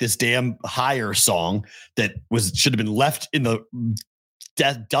brought back this damn Higher song that should have been left in the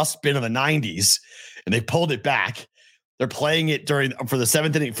dustbin of the 90s. And they pulled it back. They're playing it for the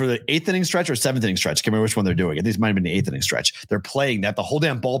 7th inning, for the 8th inning stretch or 7th inning stretch. I can't remember which one they're doing. I think this might have been the 8th inning stretch. They're playing that. The whole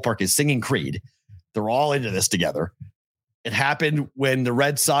damn ballpark is singing Creed. They're all into this together. It happened when the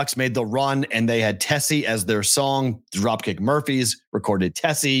Red Sox made the run and they had Tessie as their song. Dropkick Murphys recorded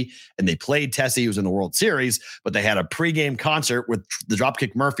Tessie and they played Tessie. It was in the World Series, but they had a pregame concert with the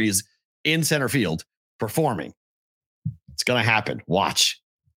Dropkick Murphys in center field performing. It's going to happen. Watch.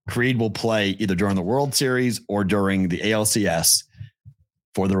 Creed will play either during the World Series or during the ALCS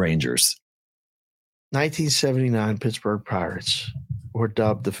for the Rangers. 1979 Pittsburgh Pirates were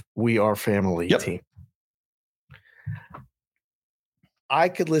dubbed the We Are Family team. I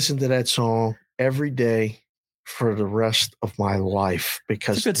could listen to that song every day for the rest of my life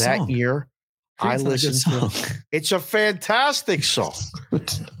because that song. Year I listened to it. It's a fantastic song.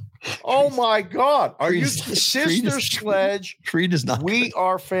 Oh my God. Are you Sister Sledge? Creed is not. We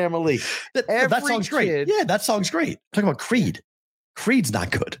Are Family. That song's great. Yeah, that song's great. Talking about Creed. Creed's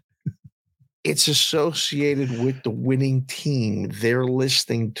not good. It's associated with the winning team. They're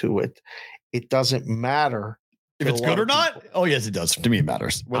listening to it. It doesn't matter. If it's good or not? Oh, yes, it does. To me, it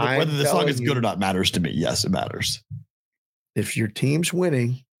matters. Whether the song is good or not matters to me. Yes, it matters. If your team's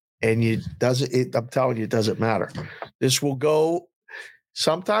winning and I'm telling you, it doesn't matter. This will go.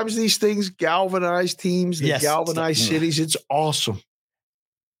 Sometimes these things galvanize teams, galvanize cities. It's awesome.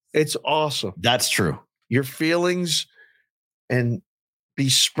 It's awesome. That's true. Your feelings and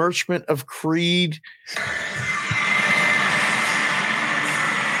besmirchment of Creed.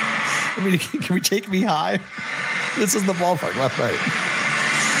 I mean, can we take me high? This is the ballpark left, right.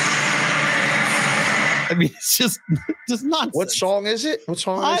 I mean, it's just nonsense. What song is it? What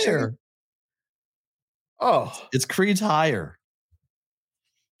song Higher. is it? Oh. It's Creed's Higher.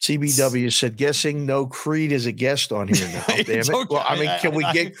 CBW said, guessing no Creed is a guest on here now. Damn it. Okay. Well, I mean, can we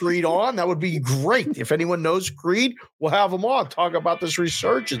get Creed on? That would be great. If anyone knows Creed, we'll have them on. Talk about this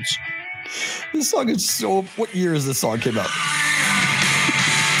resurgence. This song is so... What year is this song came out?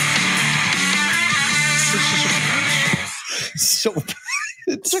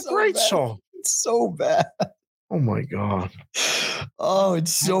 It's a great song. It's so bad. Oh my God. Oh,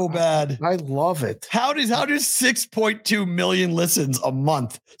 it's so bad. I love it. How does 6.2 million listens a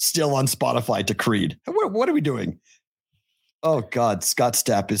month still on Spotify to Creed? What are we doing? Oh God, Scott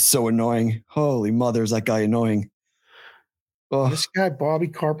Stapp is so annoying. Holy mother, is that guy annoying? Oh. This guy, Bobby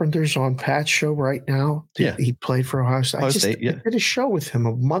Carpenter's on Pat's show right now. He played for Ohio State. I did a show with him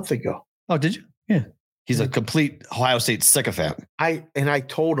a month ago. Oh, did you? Yeah. He's a complete Ohio State sycophant. I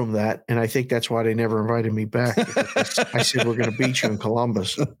told him that, and I think that's why they never invited me back. I said, we're going to beat you in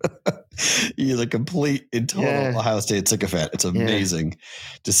Columbus. He's a complete and total Ohio State sycophant. It's amazing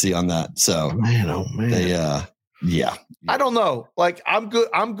to see on that. So, man, oh man. I don't know. Like, I'm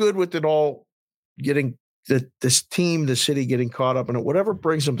good with it all getting this team, the city getting caught up in it, whatever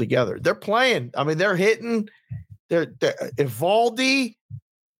brings them together. They're playing. I mean, they're hitting. They're Evaldi.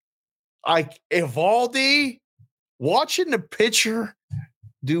 Watching the pitcher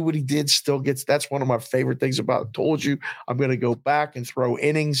do what he did that's one of my favorite things about it. Told you I'm going to go back and throw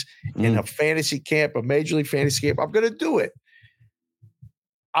innings in a fantasy camp, a major league fantasy camp. I'm going to do it.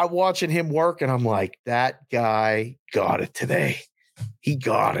 I'm watching him work and I'm like, that guy got it today. He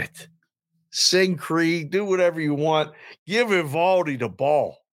got it. Sing Creed, do whatever you want. Give Evaldi the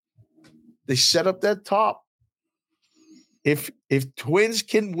ball. They set up that top. If Twins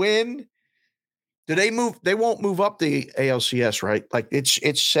can win, do they move? They won't move up the ALCS, right? Like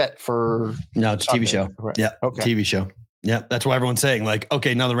it's set for. No, it's a TV show. Right. Yeah, okay. TV show. Yeah, that's why everyone's saying like,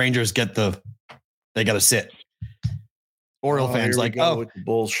 okay, now the Rangers they got to sit. Oriole fans like, with the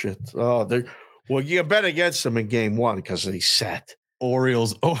bullshit. You bet against them in game one because they sat.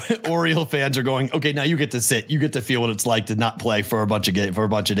 Oriole fans are going, okay, now you get to sit. You get to feel what it's like to not play for a bunch of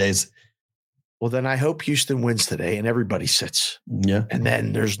days. Well, then I hope Houston wins today and everybody sits. Yeah. And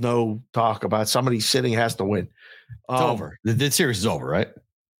then there's no talk about somebody sitting has to win. It's over. The series is over, right?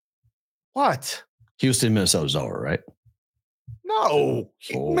 What? Houston, Minnesota's over, right? No.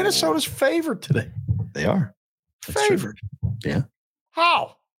 Minnesota's favored today. They are. That's favored. True. Yeah.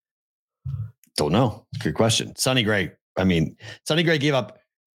 How? Don't know. Good question. Sonny Gray gave up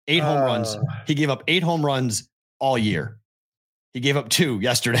 8 home runs. He gave up 8 home runs all year. He gave up 2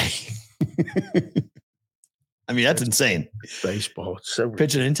 yesterday. I mean, that's insane. Baseball. It's so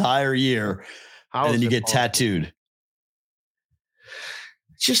pitch an entire year and then you get tattooed.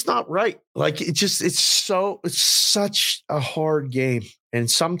 It's just not right. Like it's such a hard game. And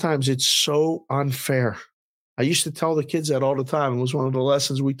sometimes it's so unfair. I used to tell the kids that all the time. It was one of the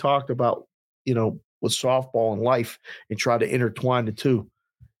lessons we talked about, with softball and life and try to intertwine the two.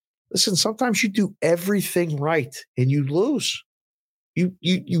 Listen, sometimes you do everything right and you lose.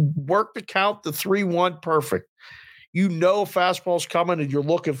 You work the count, the 3-1 perfect. A fastball's coming and you're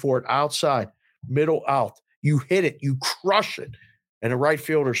looking for it outside, middle out. You hit it, you crush it, and the right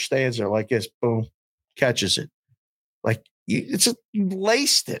fielder stands there like this, boom, catches it. Like you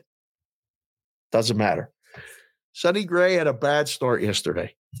laced it. Doesn't matter. Sonny Gray had a bad start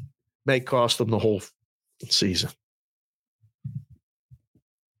yesterday. May cost him the whole season.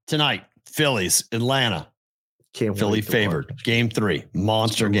 Tonight, Phillies, Atlanta. Can't Philly wait to favored. watch. Game 3.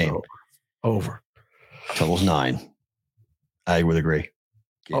 Monster game. Over. Total's 9. I would agree.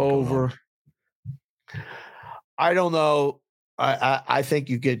 Game Over. I don't know. I think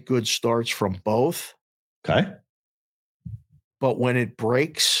you get good starts from both. Okay. But when it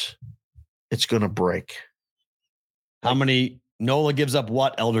breaks, it's going to break. How many? Nola gives up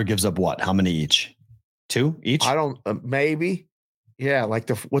what? Elder gives up what? How many each? 2 each? I don't, maybe. Yeah. Like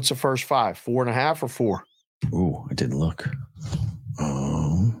what's the first 5? 4.5 or 4? Ooh, I didn't look.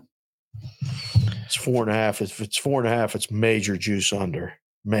 It's 4.5. If it's 4.5, it's major juice under.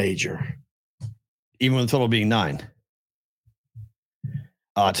 Major. Even with the total being 9.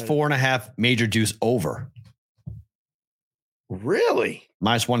 It's 4.5 major juice over. Really?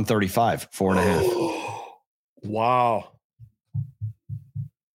 Minus 135, 4.5. Wow.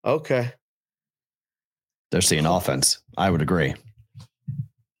 Okay. They're seeing offense. I would agree.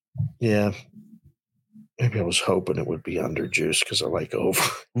 Yeah. Maybe I was hoping it would be under juice because I like over.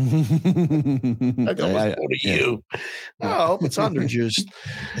 I was going to you. No, I hope it's under juiced.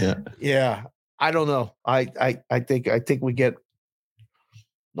 Yeah. Yeah. I don't know. I think we get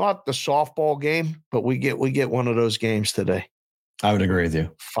not the softball game, but we get one of those games today. I would agree with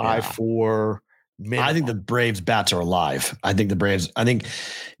you. 5-4. Minimum. I think the Braves bats are alive. I think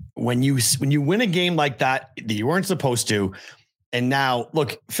when you win a game like that you weren't supposed to, and now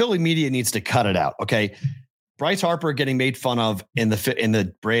look, Philly media needs to cut it out. Okay. Bryce Harper getting made fun of in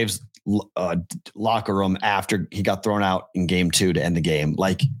the Braves locker room after he got thrown out in game 2 to end the game.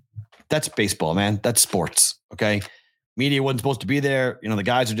 Like, that's baseball, man. That's sports. Okay. Media wasn't supposed to be there. The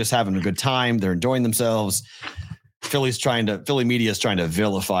guys are just having a good time. They're enjoying themselves. Philly media is trying to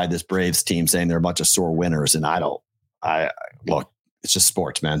vilify this Braves team, saying they're a bunch of sore winners. And look, it's just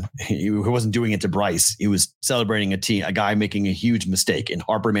sports, man. He wasn't doing it to Bryce. He was celebrating a guy making a huge mistake, and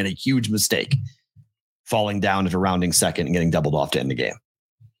Harper made a huge mistake, falling down at a rounding second and getting doubled off to end the game.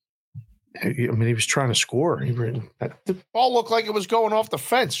 I mean, he was trying to score. The ball looked like it was going off the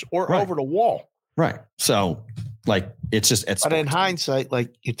fence or over the wall. Right. So, like, it's just it's. But in hindsight,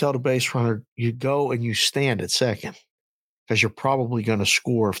 like, you tell the base runner, you go and you stand at second because you're probably going to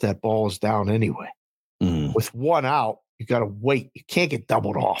score if that ball is down anyway. Mm. With one out, you got to wait. You can't get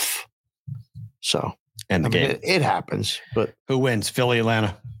doubled off. So, and the game. It happens. But who wins? Philly,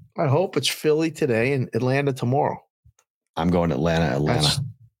 Atlanta. I hope it's Philly today and Atlanta tomorrow. I'm going Atlanta.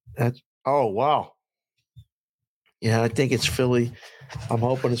 That's oh, wow. Yeah, I think it's Philly. I'm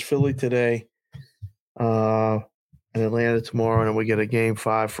hoping it's Philly today and Atlanta tomorrow, and then we get a game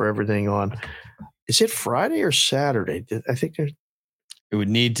 5 for everything on. Is it Friday or Saturday? I think it would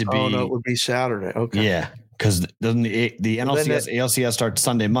need to be. Oh, no, it would be Saturday. Okay. Yeah, because doesn't the NLCS, ALCS start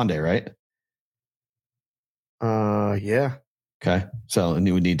Sunday, Monday, right? Yeah. Okay, so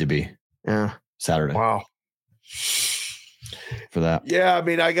it would need to be Saturday. Wow. For that. Yeah, I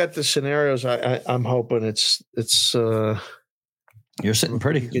mean, I got the scenarios. I'm hoping it's you're sitting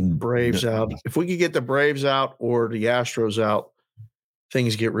pretty. Get Braves out. If we could get the Braves out or the Astros out,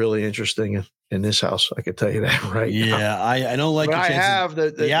 things get really interesting in this house. I can tell you that right now. Yeah, I don't like. I have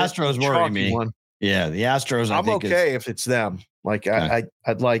the Astros worry me. One. Yeah, the Astros. I'm okay if it's them. Like okay.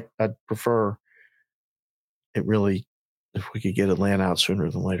 I'd prefer it really. If we could get Atlanta out sooner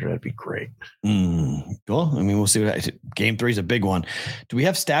than later, that'd be great. Well, I mean, we'll see. Game 3 is a big one. Do we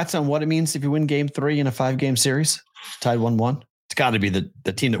have stats on what it means if you win Game 3 in a 5-game series, tied 1-1? It's got to be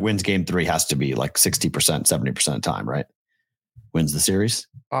the team that wins Game 3 has to be like 60%, 70% of the time, right? Wins the series.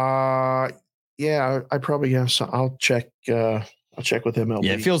 Yeah, I probably have some. I'll check with MLB.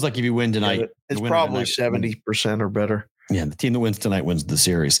 Yeah, it feels like if you win tonight, it's probably 70% or better. Yeah, the team that wins tonight wins the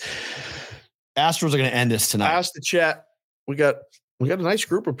series. Astros are going to end this tonight. Ask the chat. We got a nice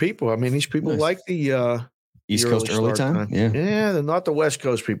group of people. I mean, these people like the East Coast early time. Yeah, they're not the West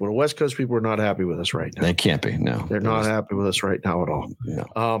Coast people. The West Coast people are not happy with us right now. They can't be. No, they're not happy with us right now at all.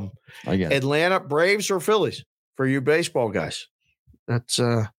 No. I get Atlanta Braves or Phillies for you baseball guys. That's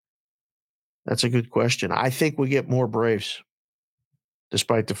a good question. I think we get more Braves,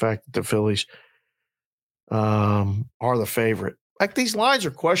 despite the fact that the Phillies are the favorite. Like, these lines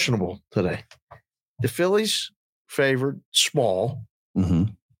are questionable today. The Phillies favored small.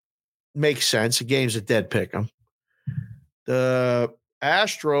 Mm-hmm. Makes sense. The game's a dead pick 'em. The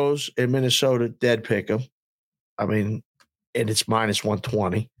Astros in Minnesota, dead pick 'em. I mean, and it's minus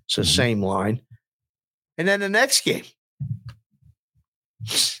 120. It's the same line. And then the next game,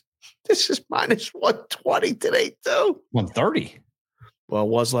 this is minus 120 today, too. 130. Well, it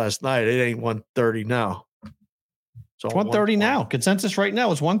was last night. It ain't 130 now. It's 130 now. Consensus right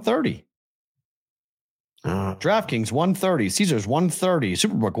now is 130. DraftKings 130. Caesars 130.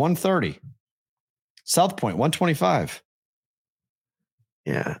 Superbook 130. South Point 125.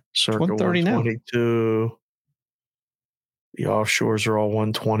 Yeah. Circa 130 now. 122. The offshores are all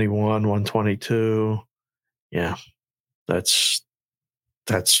 121, 122. Yeah. That's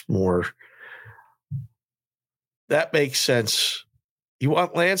more. That makes sense. You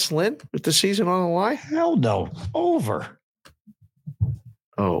want Lance Lynn with the season on the line? Hell no. Over.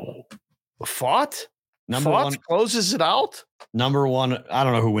 Oh. Fought? Number Fought one closes it out? Number one, I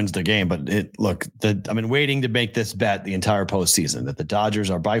don't know who wins the game, but I've been waiting to make this bet the entire postseason that the Dodgers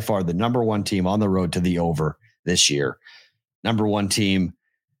are by far the number one team on the road to the over this year. Number one team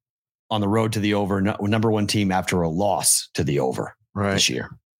on the road to the over, number one team after a loss to the over this year.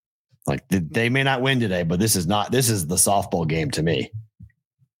 Like they may not win today, but this is the softball game to me.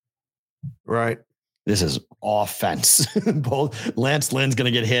 Right. This is offense. Both Lance Lynn's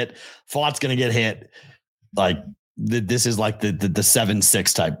going to get hit. Fought's going to get hit. Like this is like the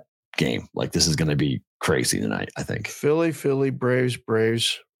 7-6 type game. Like this is going to be crazy tonight, I think. Philly, Braves,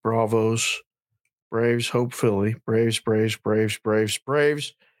 Bravos, Braves, Hope Philly, Braves,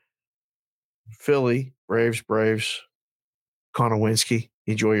 Philly, Braves, Konowinski.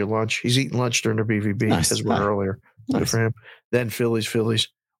 Enjoy your lunch. He's eating lunch during the BvB as well earlier. Good for him. Then Phillies.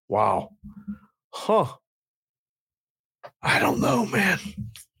 Wow. Huh. I don't know, man.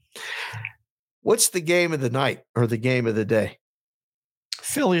 What's the game of the night or the game of the day?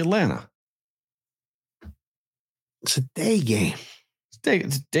 Philly, Atlanta. It's a day game.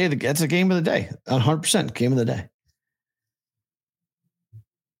 It's a game of the day. 100% game of the day.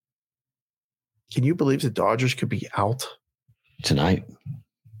 Can you believe the Dodgers could be out tonight?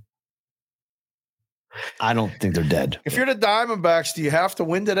 I don't think they're dead. If you're the Diamondbacks, do you have to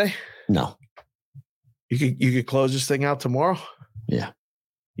win today? No. You could close this thing out tomorrow? Yeah.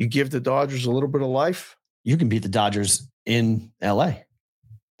 You give the Dodgers a little bit of life? You can beat the Dodgers in LA.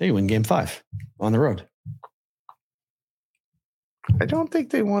 They win game 5 on the road. I don't think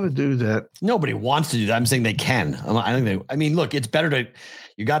they want to do that. Nobody wants to do that. I'm saying they can. Look, it's better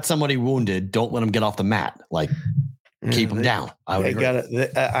you got somebody wounded. Don't let them get off the mat. Like, keep them down. They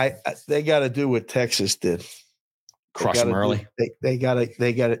got to do what Texas did. Crush them early. They got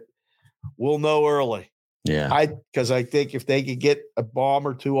it. We'll know early. Yeah. Because I think if they could get a bomb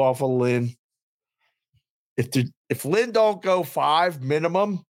or two off of Lynn, if Lynn don't go 5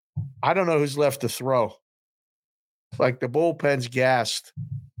 minimum, I don't know who's left to throw. Like the bullpen's gassed.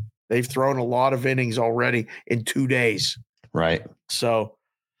 They've thrown a lot of innings already in 2 days. Right. So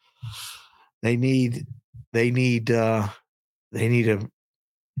they need an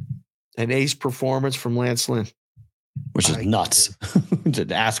ace performance from Lance Lynn. Which is nuts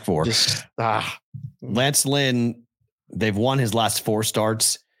to ask for. Lance Lynn, they've won his last 4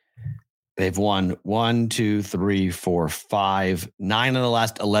 starts. They've won 1, 2, 3, 4, 5, 9 of the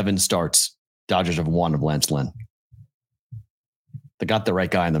last 11 starts. Dodgers have won of Lance Lynn. They got the right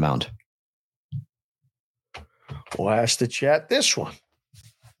guy on the mound. We'll ask the chat this one.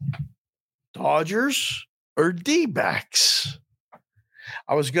 Dodgers or D-backs?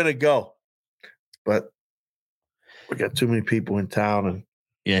 I was going to go, but we got too many people in town. And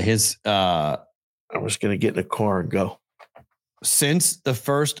I was going to get in a car and go. Since the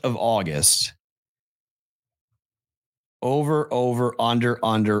 1st of August, over, under,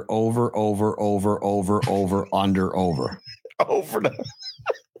 over.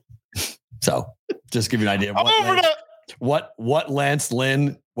 So just give you an idea of what Lance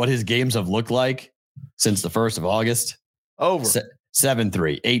Lynn, what his games have looked like since the 1st of August. Over.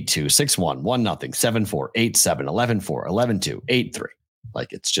 7-3, 8-2, 6-1, 1-0, 7-4, 8-7, 11-4, 11-2, 8-3.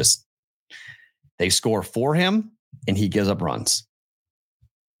 Like it's just they score for him and he gives up runs.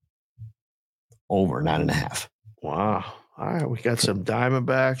 Over 9.5. Wow. All right. We got some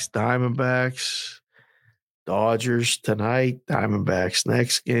Diamondbacks, Dodgers tonight, Diamondbacks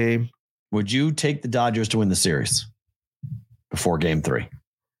next game. Would you take the Dodgers to win the series before game 3?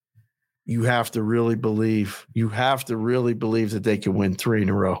 You have to really believe that they can win 3 in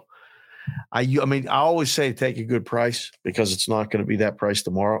a row. I always say take a good price because it's not going to be that price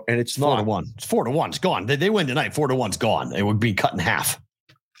tomorrow. And it's 4-1. It's 4-1. It's gone. They win tonight. 4-1's gone. It would be cut in half.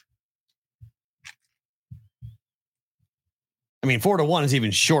 4-1 is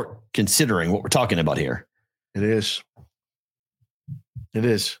even short considering what we're talking about here. It is.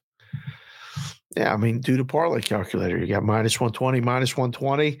 Yeah, do the parlay calculator. You got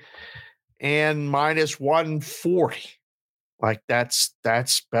 -120, and minus 140. Like that's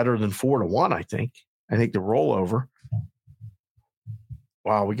better than 4-1, I think. I think the rollover.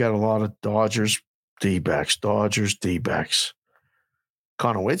 Wow, we got a lot of Dodgers, D-backs.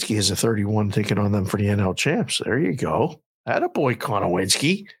 Konowinski has a 31 ticket on them for the NL champs. There you go. Attaboy,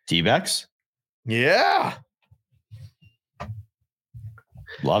 Konowinski. D-backs? Yeah.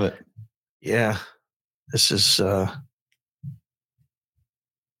 Love it. Yeah. This is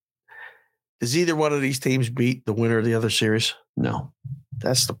does either one of these teams beat the winner of the other series? No.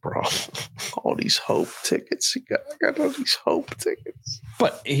 That's the problem. All these hope tickets. I got all these hope tickets.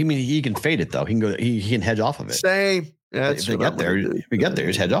 But he can fade it though. He can go. He can hedge off of it. Same. Yeah, If we get there,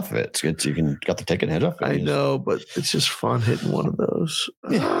 just hedge off of it. It's good. You can got the ticket, hedge off of it. I know, but it's just fun hitting one of those.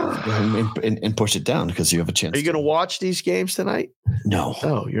 Yeah. And push it down because you have a chance. Are you going to watch these games tonight? No.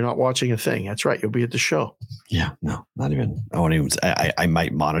 Oh, you're not watching a thing. That's right. You'll be at the show. Yeah. No. Not even. I won't even. I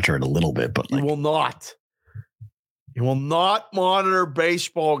might monitor it a little bit, but you will not. You will not monitor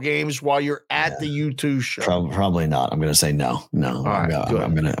baseball games while you're at the U2 show. Probably not. I'm going to say no. No. Right,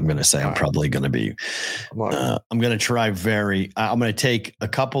 I'm going to say I'm probably going to be. I'm going to try I'm going to take a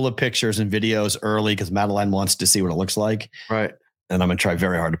couple of pictures and videos early because Madeline wants to see what it looks like. Right. And I'm going to try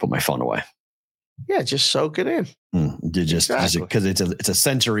very hard to put my phone away. Yeah, just soak it in. Because it's a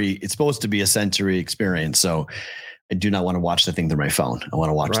sensory. It's supposed to be a sensory experience. So I do not want to watch the thing through my phone. I want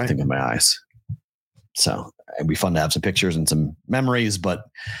to watch the thing with my eyes. So it'd be fun to have some pictures and some memories, but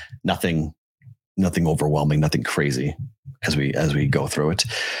nothing overwhelming, nothing crazy as we go through it.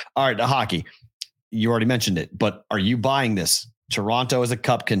 All right, the hockey. You already mentioned it, but are you buying this? Toronto is a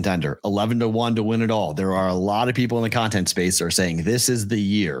cup contender, 11-1 to win it all. There are a lot of people in the content space that are saying this is the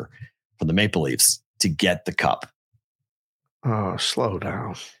year for the Maple Leafs to get the cup. Oh, slow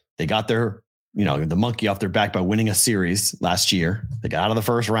down. They got the monkey off their back by winning a series last year. They got out of the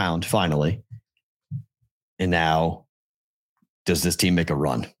first round finally. And now, does this team make a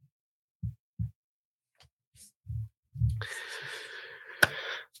run?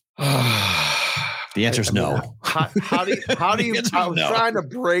 The answer is no. How do you? I was trying to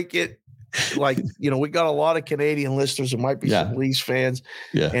break it. Like, we got a lot of Canadian listeners. There might be some Leafs fans.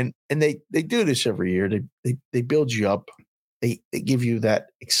 Yeah. And they do this every year. They build you up. They give you that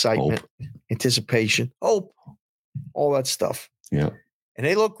excitement, anticipation, hope, all that stuff. Yeah. And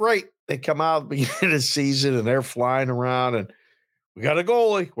they look great. They come out at the beginning of the season and they're flying around and we got a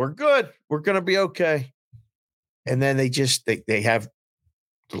goalie. We're good. We're going to be okay. And then they have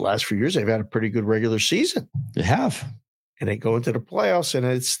the last few years, they've had a pretty good regular season. They have. And they go into the playoffs and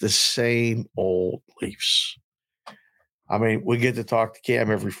it's the same old Leafs. I mean, we get to talk to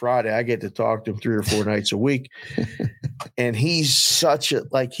Cam every Friday. I get to talk to him 3 or 4 nights a week. And he's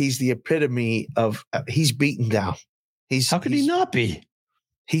he's the epitome of, he's beaten down. How could he not be?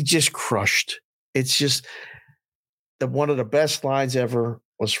 He just crushed. It's just one of the best lines ever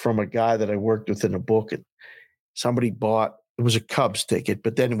was from a guy that I worked with in a book. And somebody it was a Cubs ticket,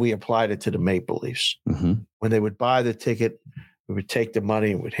 but then we applied it to the Maple Leafs. Mm-hmm. When they would buy the ticket, we would take the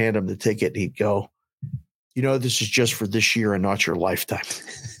money and we'd hand him the ticket. And he'd go, this is just for this year and not your lifetime.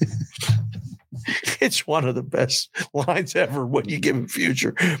 It's one of the best lines ever when you give him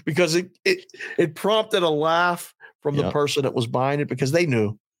future because it prompted a laugh from the person that was buying it because they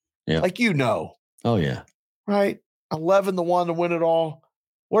knew. Yeah. Oh, yeah. Right? 11-1 to win it all.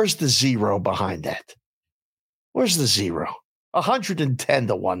 Where's the zero behind that? Where's the zero?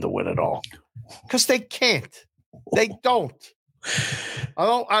 110-1 to win it all. Because they can't. They don't.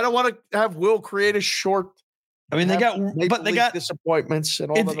 I don't want to have Will create a short. I mean, they got disappointments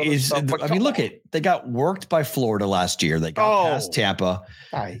and all that other stuff. They got worked by Florida last year. They got past Tampa,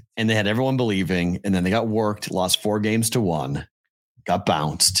 and they had everyone believing, and then they got worked, lost 4 games to 1, got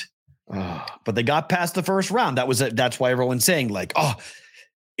bounced. But they got past the first round. That's why everyone's saying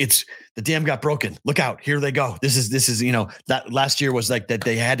it's the dam got broken. Look out. Here they go. This is, that last year was like that.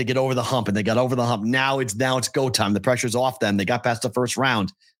 They had to get over the hump and they got over the hump. Now it's go time. The pressure's off them. They got past the first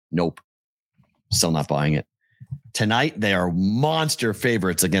round. Nope. Still not buying it. Tonight, they are monster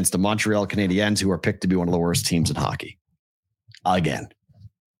favorites against the Montreal Canadiens, who are picked to be one of the worst teams in hockey. Again.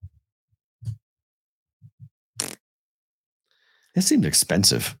 This seems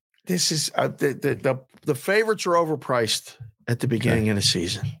expensive. This is the favorites are overpriced at the beginning of the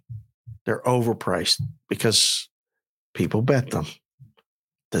season. They're overpriced because people bet them.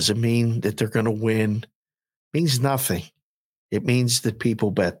 Doesn't mean that they're going to win. Means nothing. It means that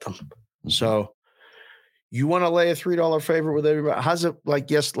people bet them. So you want to lay a $3 favorite with everybody? How's it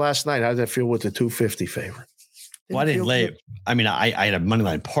last night? How did that feel with the $2.50 favorite? I didn't lay it. I mean, I had a money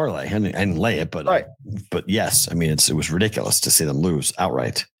line parlay. I didn't lay it, but yes, I mean, it was ridiculous to see them lose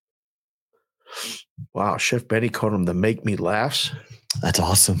outright. Wow, Chef Benny called them the Make Me Laughs. That's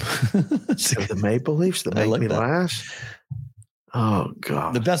awesome. The Maple Leafs, the Make Me Laughs. Oh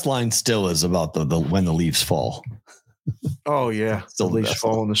God. The best line still is about the when the leaves fall. Oh yeah. Still the leaves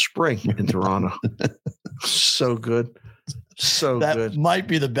fall in the spring in Toronto. So good. So that good. Might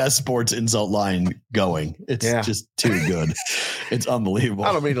be the best sports insult line going. It's just too good. It's unbelievable.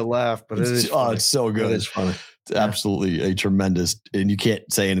 I don't mean to laugh, but it's so good. It is funny. It's absolutely a tremendous, and you can't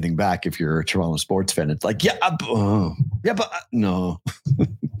say anything back if you're a Toronto sports fan. It's like, no,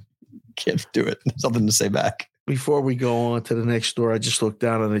 can't do it. Something to say back. Before we go on to the next story, I just looked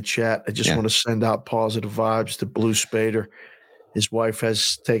down on the chat. I just want to send out positive vibes to Blue Spader. His wife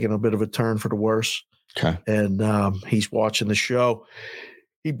has taken a bit of a turn for the worse. Okay. And he's watching the show.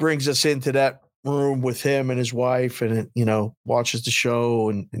 He brings us into that room with him and his wife and, watches the show.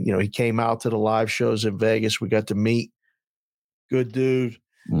 And, he came out to the live shows in Vegas. We got to meet. Good dude.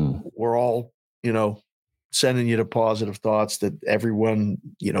 We're all, sending you the positive thoughts that everyone,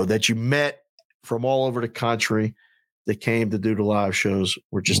 that you met from all over the country that came to do the live shows.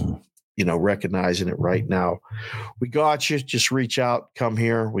 We're just, recognizing it right now. We got you. Just reach out, come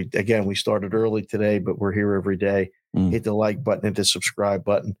here. We started early today, but we're here every day. Hit the like button, hit the subscribe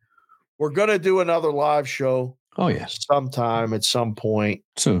button. We're going to do another live show. Oh yeah. Sometime at some point,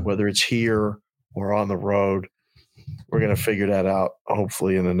 soon, whether it's here or on the road. We're going to figure that out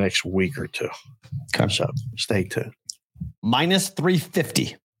hopefully in the next week or two. Okay. So stay tuned. Minus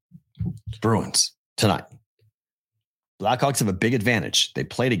 350 Bruins tonight. Blackhawks have a big advantage. They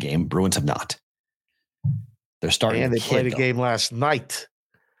played a game. Bruins have not. They're starting. And they played a game last night.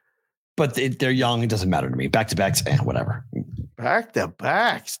 But they're young. It doesn't matter to me. Back-to-backs, whatever.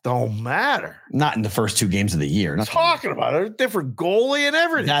 Back-to-backs don't matter. Not in the first two games of the year. Not talking about it. A different goalie and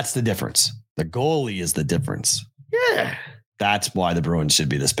everything. That's the difference. The goalie is the difference. Yeah. That's why the Bruins should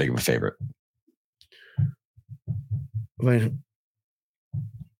be this big of a favorite. I mean,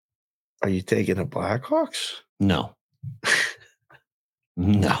 are you taking the Blackhawks? No.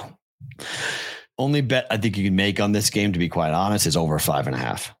 No. Only bet I think you can make on this game, to be quite honest, is over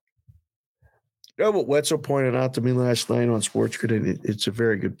 5.5. No, what Wetzel pointed out to me last night on Sports Grid, it's a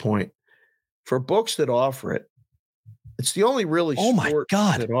very good point. For books that offer it, it's the only really sport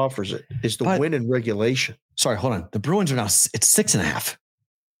that offers it is the win in regulation. Sorry, hold on. The Bruins are now, it's 6.5.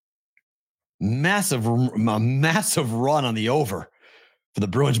 Massive run on the over for the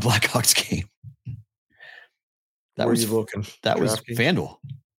Bruins Blackhawks game. That Where was you looking? That was FanDuel.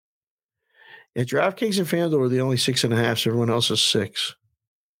 Yeah, DraftKings and FanDuel are the only 6.5. So everyone else is 6.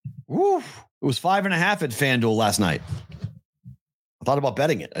 Woo! It was 5.5 at FanDuel last night. I thought about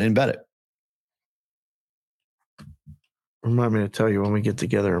betting it. I didn't bet it. Remind me to tell you when we get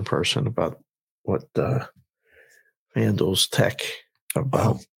together in person about what FanDuel's tech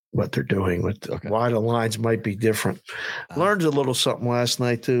about what they're doing with why the lines might be different. Learned a little something last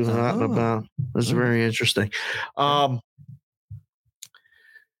night too. Out and about. It was very interesting.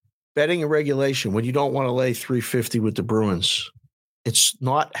 Betting and regulation, when you don't want to lay 350 with the Bruins, it's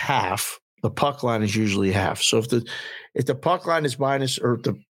not half. The puck line is usually half. So if the puck line is minus, or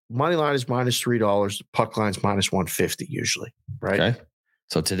the money line is minus $3, the puck line is minus 150 usually, right? Okay.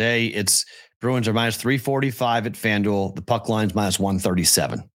 So today it's Bruins are minus 345 at FanDuel. The puck line's minus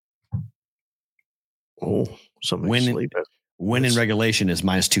 137. Oh, something win in regulation is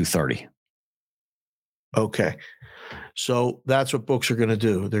minus 230. Okay. So that's what books are going to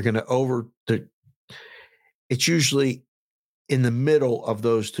do. They're going to it's usually in the middle of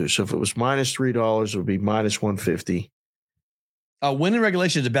those two. So if it was minus $3, it would be minus 150. Win in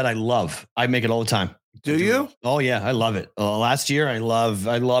regulation is a bet I love. I make it all the time. Do you? Oh yeah, I love it. Last year, I love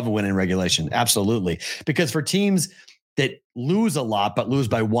a win in regulation. Absolutely, because for teams that lose a lot but lose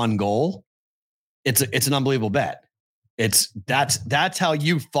by one goal, it's an unbelievable bet. That's how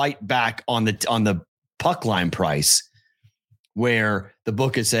you fight back on the puck line price, where the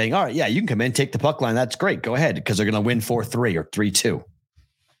book is saying, all right, yeah, you can come in, take the puck line. That's great. Go ahead, because they're going to win 4-3 or 3-2.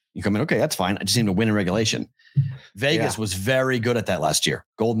 You come in, okay, that's fine. I just need to win in regulation. Vegas was very good at that last year.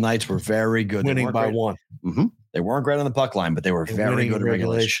 Golden Knights were very good. Winning by one. Mm-hmm. They weren't great on the puck line, but they were very good in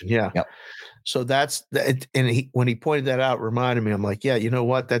regulation. Yeah. Yep. So that's that. And when he pointed that out, reminded me, I'm like, yeah, you know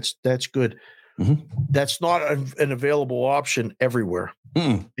what? That's good. Mm-hmm. That's not an available option everywhere.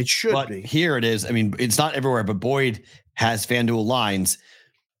 Mm-mm. It should be. Here it is. I mean, it's not everywhere, but Boyd has FanDuel lines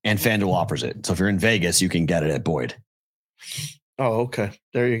and FanDuel offers it. So if you're in Vegas, you can get it at Boyd. Oh, okay.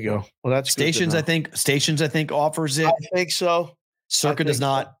 There you go. Well, that's Stations. I think offers it. I think so. Circa does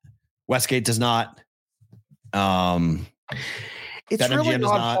not. Westgate does not. It's really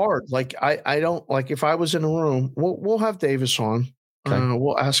not hard. Like I don't like if I was in a room. We'll have Davis on.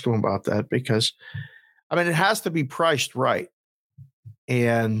 We'll ask him about that because, it has to be priced right.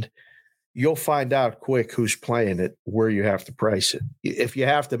 And you'll find out quick who's playing it, where you have to price it. If you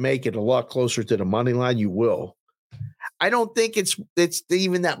have to make it a lot closer to the money line, you will. I don't think it's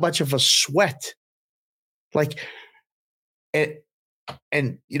even that much of a sweat.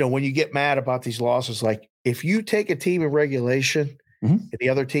 And when you get mad about these losses, like if you take a team in regulation and the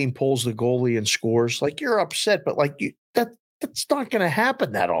other team pulls the goalie and scores, like you're upset, but that's not going to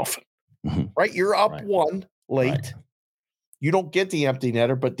happen that often, right? You're up one late. Right. You don't get the empty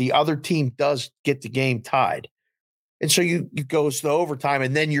netter, but the other team does get the game tied. And so you goes to overtime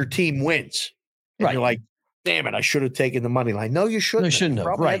and then your team wins. And you're like, damn it, I should have taken the money line. No, you shouldn't. No, you shouldn't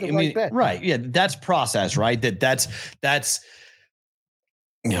have. Right. Right. Yeah. That's process, right? That's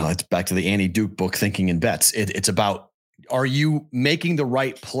it's back to the Annie Duke book, Thinking in Bets. It's about, are you making the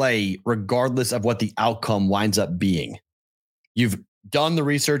right play regardless of what the outcome winds up being? You've done the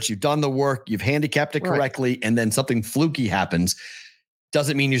research, you've done the work, you've handicapped it correctly, and then something fluky happens.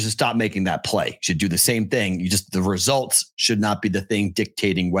 Doesn't mean you should stop making that play. You should do the same thing. The results should not be the thing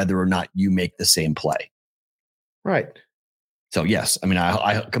dictating whether or not you make the same play. Right. So yes,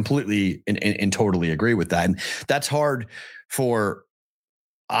 I completely and totally agree with that. And that's hard for,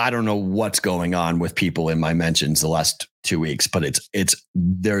 I don't know what's going on with people in my mentions the last 2 weeks, but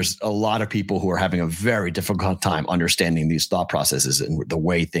there's a lot of people who are having a very difficult time understanding these thought processes and the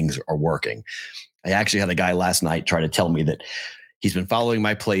way things are working. I actually had a guy last night try to tell me that he's been following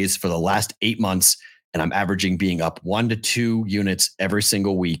my plays for the last 8 months and I'm averaging being up 1 to 2 units every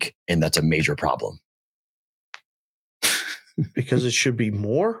single week. And that's a major problem. Because it should be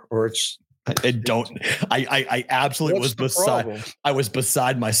more, or I absolutely was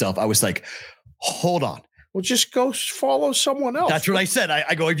beside myself. I was like, hold on. Well, just go follow someone else. That's what I said.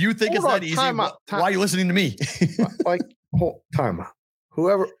 I go, if you think it's that easy, why are you listening to me? Time out.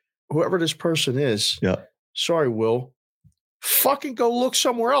 Whoever this person is. Yeah. Sorry, Will. Fucking go look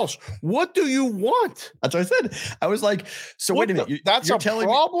somewhere else. What do you want? That's what I said. I was like, so wait a minute. That's a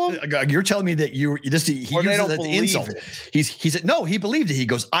problem? You're telling me that he uses it as an insult. He said, no, he believed it. He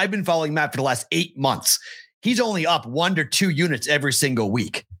goes, I've been following Matt for the last 8 months. He's only up 1 to 2 units every single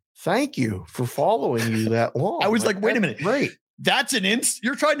week. Thank you for following you that long. I was like, wait a minute. Great. That's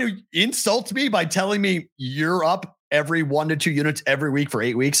you're trying to insult me by telling me you're up every 1 to 2 units every week for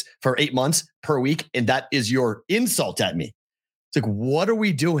 8 months per week. And that is your insult at me. It's like, what are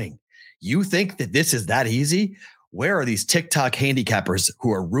we doing? You think that this is that easy? Where are these TikTok handicappers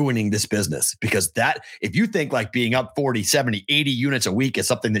who are ruining this business? Because if you think like being up 40, 70, 80 units a week is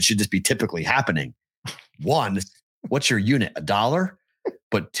something that should just be typically happening. 1, what's your unit? $1?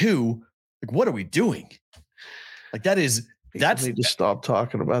 But 2, like, what are we doing? Like that's need to stop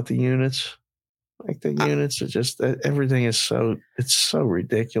talking about the units. Like the units are just, everything is it's so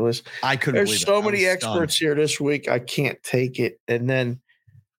ridiculous. I couldn't believe it. There's so many experts here this week. I can't take it. And then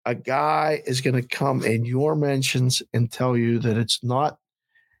a guy is going to come in your mentions and tell you that it's not.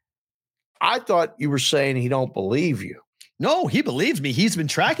 I thought you were saying he don't believe you. No, he believes me. He's been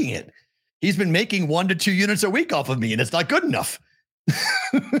tracking it. He's been making 1 to 2 units a week off of me, and it's not good enough.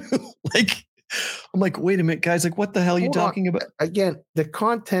 I'm like, wait a minute, guys. Like, what the hell are you talking about? Again, the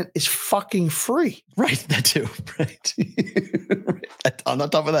content is fucking free. Right. That too. Right. On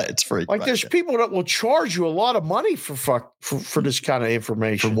top of that, it's free. Like, there's people that will charge you a lot of money for this kind of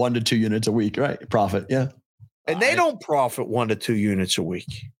information. For 1 to 2 units a week. Right. Profit. Yeah. And they don't profit 1 to 2 units a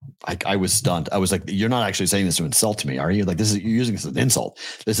week. I was stunned. I was like, you're not actually saying this to insult me, are you? Like, you're using this as an insult.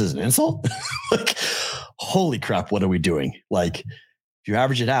 This is an insult? Like, holy crap, what are we doing? Like, if you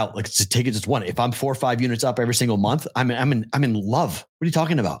average it out, like, to take it just 1. If I'm 4 or 5 units up every single month, I'm in love. What are you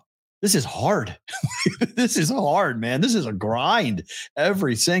talking about? This is hard. This is hard, man. This is a grind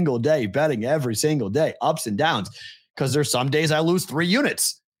every single day, betting every single day, ups and downs. Because there's some days I lose 3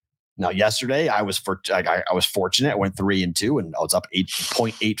 units. Now, yesterday I was fortunate. I went 3-2, and I was up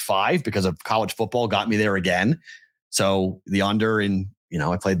 8.85 because of college football got me there again. So the under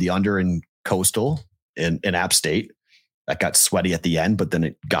I played the under in Coastal in App State. That got sweaty at the end, but then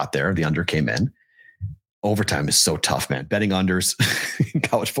it got there. The under came in. Overtime is so tough, man. Betting unders in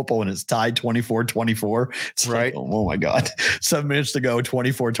college football when it's tied 24-24. It's right. Like, oh my God. 7 minutes to go,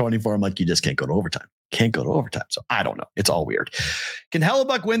 24-24. I'm like, you just can't go to overtime. Can't go to overtime. So I don't know. It's all weird. Can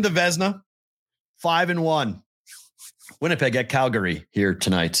Hellebuck win the Vezina? 5-1. Winnipeg at Calgary here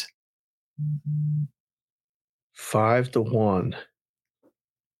tonight. 5-1.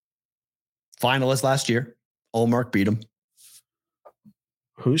 Finalist last year. Ullmark beat him.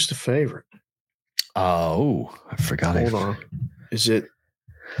 Who's the favorite? Oh, I forgot. Hold on. Is it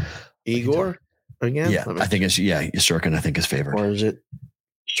Igor? again? Yeah, I think it's Shesterkin. I think is favored. Or is it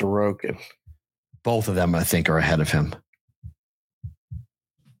Sorokin? Both of them, I think, are ahead of him.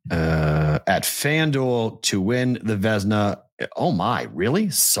 At FanDuel to win the Vezina. Oh my,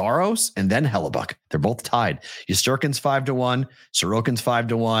 really? Saros and then Hellebuck. They're both tied. Shesterkin's 5-1. Sorokin's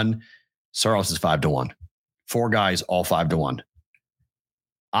 5-1. Saros is 5-1. 4 guys, all 5-1.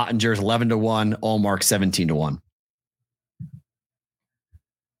 Ottinger's 11-1. Allmark 17-1.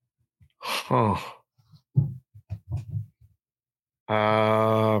 Huh.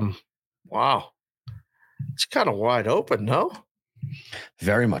 Wow. It's kind of wide open, no?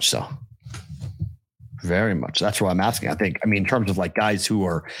 Very much so. Very much. That's what I'm asking. I mean, in terms of like guys who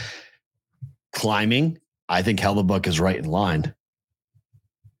are climbing, I think Hellebuck is right in line.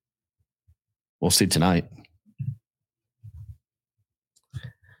 We'll see tonight.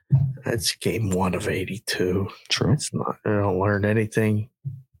 That's game 1 of 82. True. It's not. I don't learn anything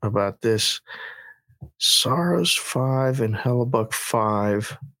about this. Saros 5 and Hellebuck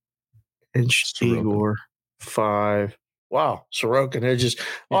 5 and Igor 5. Wow, Sorokin. They're just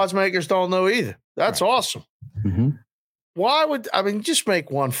odds makers don't know either. That's awesome. Mm-hmm. Why would just make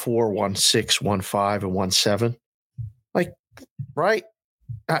 1-4, 1-6, 1-5, and 1-7? Like, right?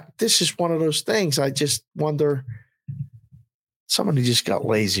 This is one of those things. I just wonder. Somebody just got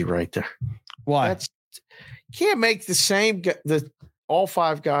lazy right there. Why? Can't make all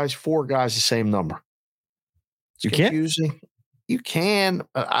 5 guys, 4 guys, the same number. It's confusing. Can't? You can.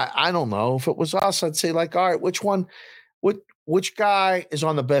 I don't know. If it was us, I'd say like, all right, which guy is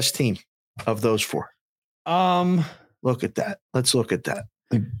on the best team of those 4? Look at that. Let's look at that.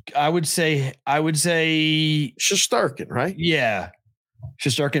 I would say Shesterkin, right? Yeah.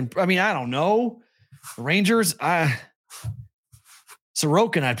 Shesterkin. I mean, I don't know. Rangers,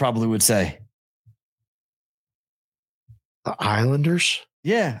 Sorokin, I probably would say. The Islanders?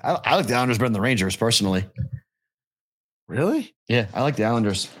 Yeah. I like the Islanders better than the Rangers, personally. Really? Yeah, I like the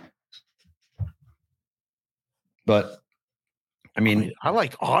Islanders. But, I mean I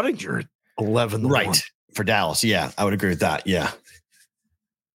like Ottinger 11. Right. For Dallas. Yeah, I would agree with that. Yeah.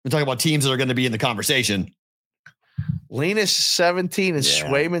 We're talking about teams that are going to be in the conversation. Linus 17 and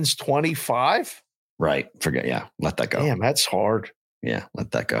Swayman's 25? Right. Forget. Yeah. Let that go. Damn, that's hard. Yeah.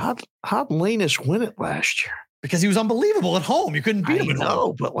 Let that go. How'd Linus win it last year? Because he was unbelievable at home. You couldn't beat him at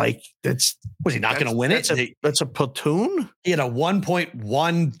home. But like, was he not going to win it? That's a platoon? He had a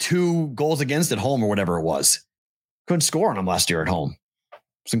 1.12 goals against at home or whatever it was. Couldn't score on him last year at home.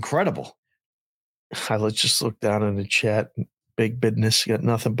 It's incredible. Let's just look down in the chat. Big Business got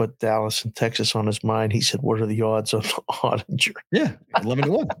nothing but Dallas and Texas on his mind. He said, "What are the odds on Ottinger?" Yeah,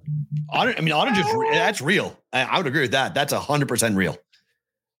 11-1. Ottinger's that's real. I would agree with that. That's 100% real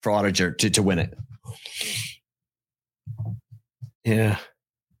for Ottinger to win it. Yeah,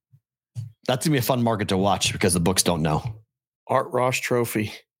 that's gonna be a fun market to watch because the books don't know. Art Ross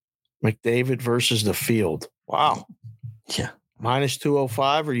Trophy, McDavid versus the Field. Wow. Yeah. Minus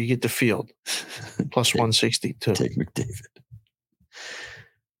 205, or you get the Field plus 162. Take McDavid.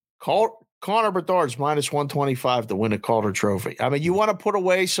 Connor Bedard's minus 125 to win a Calder Trophy. I mean, you want to put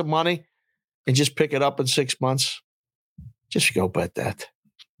away some money and just pick it up in 6 months? Just go bet that.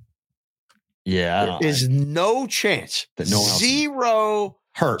 Yeah. There is no chance. That no one else Zero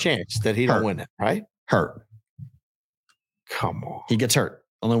chance that he don't win it, right? Hurt. Come on. He gets hurt.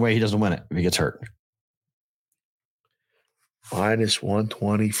 Only way he doesn't win it if he gets hurt. Minus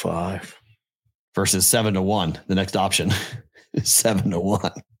 125. Versus 7-1. The next option is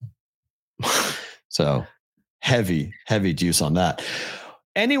 7-1. So heavy juice on that.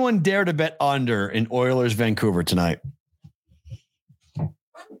 Anyone dare to bet under in Oilers Vancouver tonight?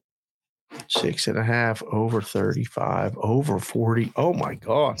 6.5, over 35, over 40. Oh my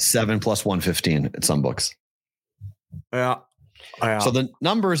God. 7 plus 115 at some books. Yeah. So the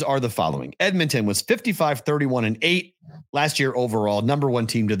numbers are the following. Edmonton was 55, 31, and 8 last year overall, number 1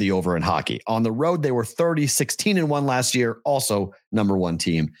 team to the over in hockey. On the road, they were 30, 16, and 1 last year, also number 1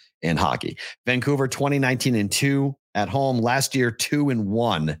 team in hockey. Vancouver 2019 and 2 at home last year, 2 and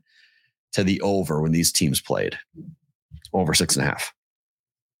 1 to the over when these teams played. Over 6.5.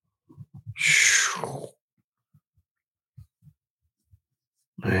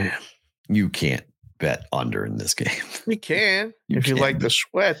 Man, you can't bet under in this game. You can if you like the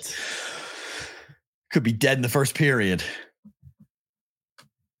sweat. Could be dead in the first period.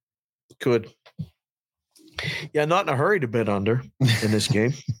 Could. Yeah, not in a hurry to bet under in this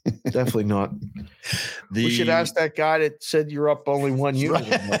game. Definitely not. We should ask that guy that said you're up only 1 unit.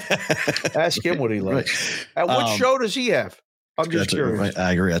 Ask him what he likes. At what show does he have? I'm just curious.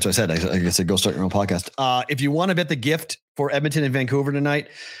 I agree. That's what I said. I said, go start your own podcast. If you want to bet the gift for Edmonton and Vancouver tonight,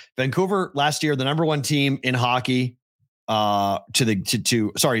 Vancouver last year, the number one team in hockey, over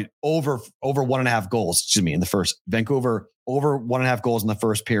 1.5 goals. Excuse me, in the first. Vancouver over 1.5 goals in the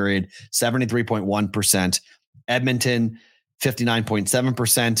first period, 73.1%. Edmonton,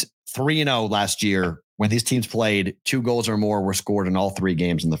 59.7%. 3-0 last year when these teams played. 2 goals or more were scored in all 3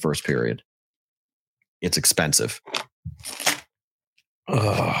 games in the first period. It's expensive.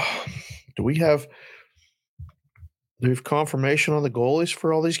 Do we have confirmation on the goalies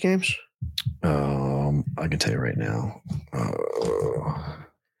for all these games? I can tell you right now.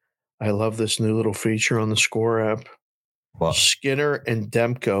 I love this new little feature on the Score app. Well, Skinner and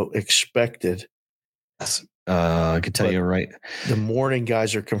Demko expected. I can tell you right. The morning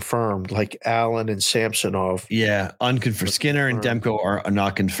guys are confirmed, like Allen and Samsonov. Yeah, unconfirmed. Skinner and Demko are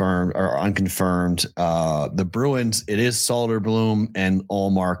not confirmed or unconfirmed. The Bruins, it is Soderblom and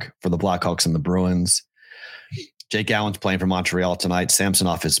Allmark for the Blackhawks and the Bruins. Jake Allen's playing for Montreal tonight.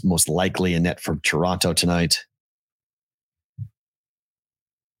 Samsonov is most likely in net for Toronto tonight.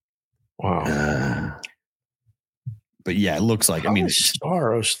 Wow. But yeah, it looks like,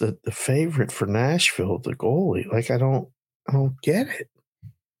 Staros, the favorite for Nashville, the goalie. Like, I don't get it.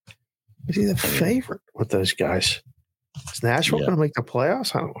 Is he the favorite with those guys? Is Nashville going to make the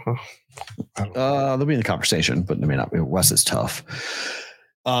playoffs? I don't know. They'll be in the conversation, but they may not. West is tough.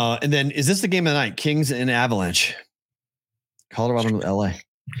 And then is this the game of the night? Kings and Avalanche. Colorado and LA.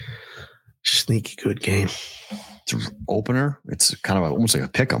 Sneaky good game. It's an opener. It's kind of almost like a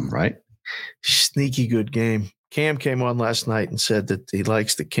pick 'em, right? Sneaky good game. Cam came on last night and said that he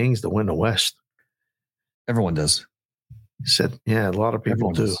likes the Kings to win the West. Everyone does. He said, yeah, a lot of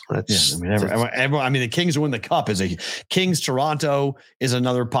people do. Everyone, the Kings win the cup is a Kings. Toronto is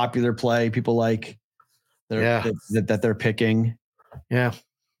another popular play. People like that they're picking. Yeah.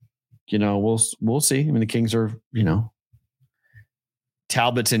 We'll see. The Kings are,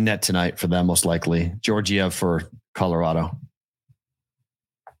 Talbot's in net tonight for them, most likely. Georgiev for Colorado.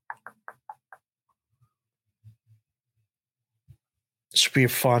 This will be a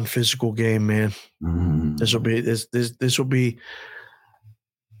fun physical game, man. This will be.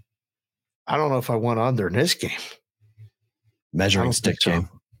 I don't know if I went under in this game. Measuring stick game.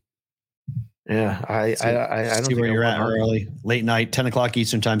 Yeah, I don't see where you're at early, late night, 10 o'clock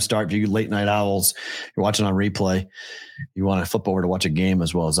Eastern time start. If you late night owls, you're watching on replay. You want to flip over to watch a game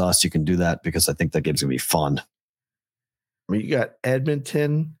as well as us, you can do that because I think that game's gonna be fun. You got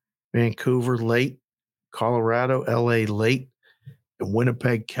Edmonton, Vancouver late, Colorado, LA late, and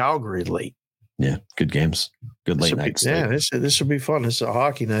Winnipeg, Calgary late. Yeah, good games. Good late nights. Yeah, this will be fun. This is a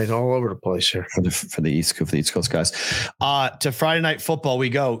hockey night all over the place here for the East Coast guys. To Friday night football we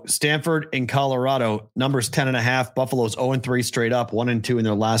go. Stanford and Colorado. Numbers 10.5. Buffalo's 0-3 straight up, 1-2 in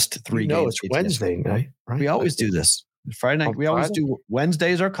their last 3 games. It's Wednesday night. Right? We always do this. Friday night. We always do.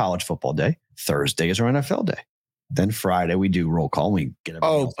 Wednesdays are college football day. Thursdays are NFL day. Then Friday we do roll call. We get.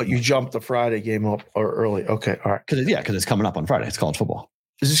 But you jumped the Friday game up or early. Okay, all right. Because it's coming up on Friday. It's college football.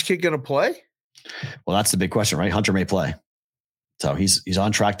 Is this kid going to play? Well, that's the big question, right? Hunter may play. So he's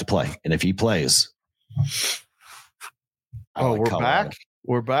on track to play. And if he plays. We're back.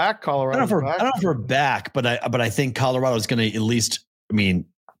 We're back. Colorado. I don't know if we're back, but I think Colorado is going to at least, being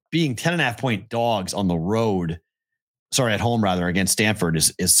 10.5 point dogs on the road, at home rather, against Stanford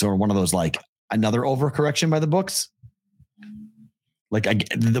is sort of one of those, like, another overcorrection by the books. Like,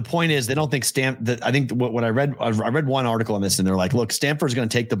 the point is, they don't think I think what I read one article on this, and they're like, look, Stanford's going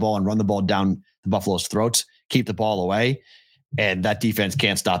to take the ball and run the ball down the Buffalo's throats, keep the ball away, and that defense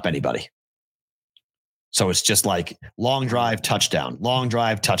can't stop anybody. So it's just like long drive, touchdown, long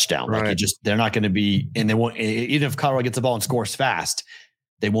drive, touchdown. Right. Like they're not going to be, and they won't, even if Colorado gets the ball and scores fast,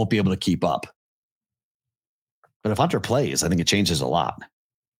 they won't be able to keep up. But if Hunter plays, I think it changes a lot.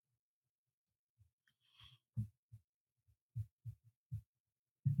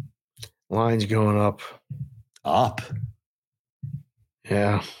 Line's going up.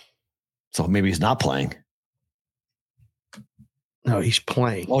 Yeah. So maybe he's not playing. No, he's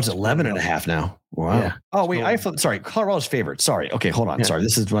playing. Oh, it's 11.5 now. Wow. Yeah. Oh, wait. Sorry. Colorado's favorite. Sorry. Okay. Hold on. Yeah. Sorry.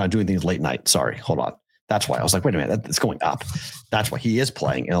 This is when I'm doing things late night. Sorry. Hold on. That's why I was like, wait a minute. It's going up. That's why he is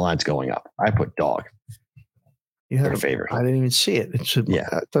playing and the line's going up. I put dog. You had a favorite. I didn't even see it. It said,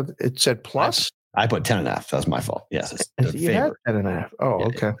 it said plus. I put 10.5. That was my fault. Yes. It's their favorite. 10.5. Oh,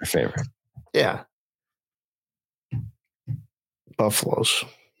 okay. Their favorite. Yeah. Buffaloes.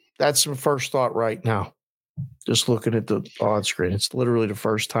 That's the first thought right now. Just looking at the odds screen. It's literally the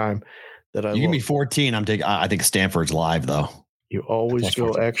first time that I. You give me 14. I think Stanford's live though. You always go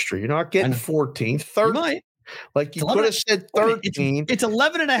 14. Extra. You're not getting 14. 13. Like you could have said 13. It's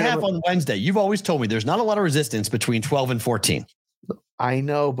 11 and a half on Wednesday. You've always told me there's not a lot of resistance between 12 and 14. I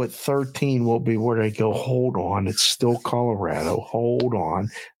know, but 13 will be where they go, hold on. It's still Colorado. Hold on.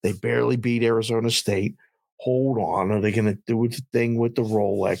 They barely beat Arizona State. Hold on. Are they going to do the thing with the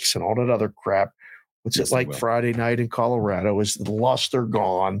Rolex and all that other crap? What's it like Friday night in Colorado? Is the luster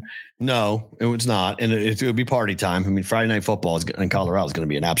gone? No, it was not. And it would be party time. I mean, Friday night football in Colorado is going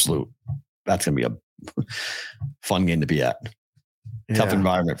to be that's going to be a fun game to be at. Tough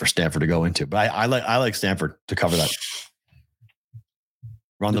environment for Stanford to go into. But I like Stanford to cover that.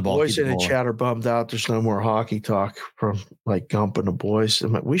 Run the ball. Boys in the chat are bummed out. There's no more hockey talk from like Gump and the boys.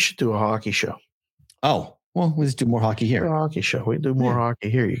 We should do a hockey show. Oh, well, we'll just do more hockey here. A hockey show. We do more hockey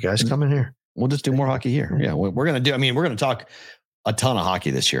here. You guys come in here. We'll just do more hockey here. Yeah, we're going to talk a ton of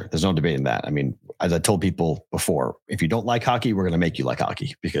hockey this year. There's no debating that. I mean, as I told people before, if you don't like hockey, we're going to make you like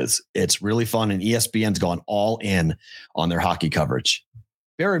hockey because it's really fun. And ESPN's gone all in on their hockey coverage.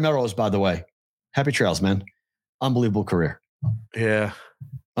 Barry Melrose, by the way, happy trails, man. Unbelievable career. Yeah.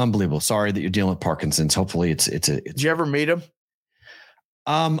 Unbelievable. Sorry that you're dealing with Parkinson's. Hopefully it's. Did you ever meet him?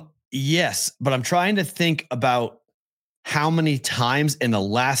 Yes, but I'm trying to think about how many times in the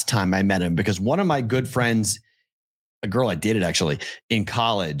last time I met him, because one of my good friends, a girl I dated actually in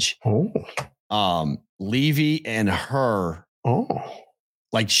college, Levy and her,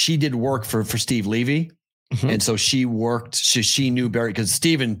 like she did work for Steve Levy. Mm-hmm. And so she worked, she knew Barry because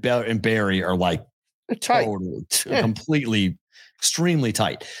Steve and Barry are like tight. Totally, completely, extremely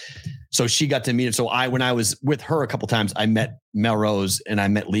tight. So she got to meet him. So when I was with her a couple of times, I met Melrose and I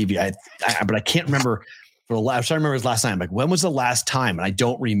met Levy. But I can't remember I was trying to remember his last time. Like, when was the last time? And I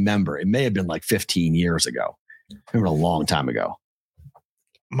don't remember. It may have been like 15 years ago. I remember a long time ago.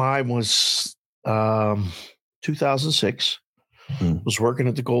 Mine was 2006. Was working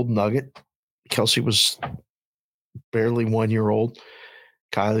at the Golden Nugget. Kelsey was barely 1 year old.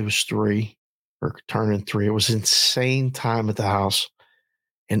 Kylie was 3 or turning 3. It was an insane time at the house.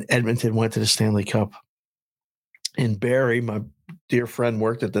 And Edmonton went to the Stanley Cup. And Barry, my dear friend,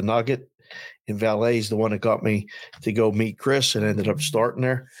 worked at the Nugget. And Valet is the one that got me to go meet Chris and ended up starting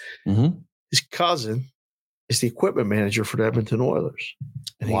there. Mm-hmm. His cousin is the equipment manager for the Edmonton Oilers.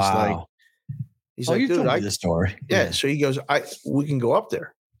 And he's like, you dude, told me this story. Yeah. So he goes, we can go up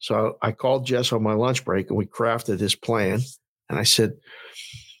there. So I called Jess on my lunch break and we crafted this plan. And I said,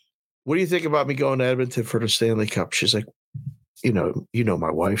 what do you think about me going to Edmonton for the Stanley Cup? She's like, you know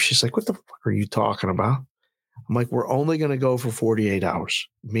my wife. She's like, what the fuck are you talking about? I'm like, we're only going to go for 48 hours.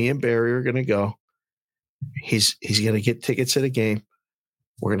 Me and Barry are going to go. He's going to get tickets to the game.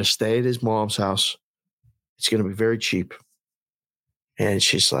 We're going to stay at his mom's house. It's going to be very cheap. And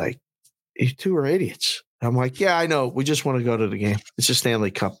she's like, you two are idiots. I'm like, yeah, I know. We just want to go to the game. It's a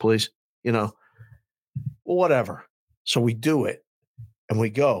Stanley Cup, please. Well, whatever. So we do it and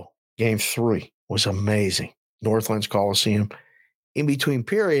we go. Game 3 was amazing. Northlands Coliseum. In between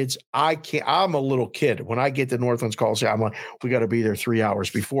periods, I'm a little kid. When I get to Northlands Coliseum, I'm like, we got to be there 3 hours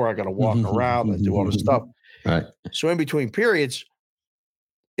before. I got to walk around and do all this stuff. Right. So in between periods,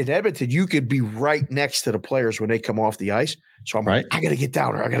 in Edmonton, you could be right next to the players when they come off the ice. So I'm like, I got to get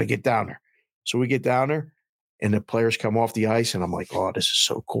down there. I got to get down there. So we get down there and the players come off the ice and I'm like, oh, this is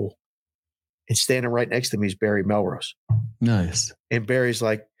so cool. And standing right next to me is Barry Melrose. Nice. And Barry's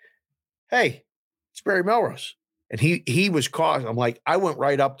like, hey, it's Barry Melrose. And he was caught. I'm like, I went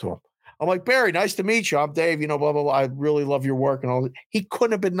right up to him. I'm like, Barry, nice to meet you. I'm Dave, blah, blah, blah. I really love your work and all that. He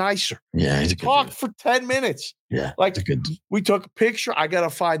couldn't have been nicer. Yeah. He talked for 10 minutes. Yeah. Like we took a picture. I got to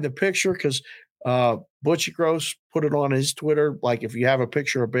find the picture because Butchie Gross put it on his Twitter. Like if you have a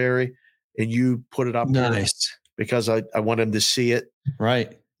picture of Barry and you put it up there because I want him to see it.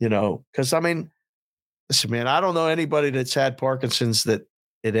 Right. Because I mean, listen, man, I don't know anybody that's had Parkinson's that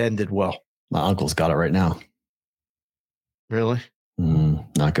it ended well. My uncle's got it right now. Really?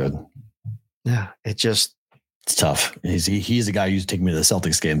 Not good. Yeah, it's tough. He's a guy who used to take me to the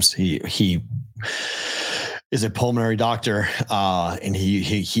Celtics games. He is a pulmonary doctor, and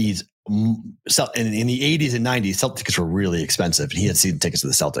he's in the 80s and 90s. Celtics tickets were really expensive, and he had season tickets to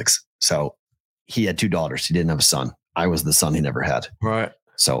the Celtics. So he had 2 daughters. He didn't have a son. I was the son he never had. Right.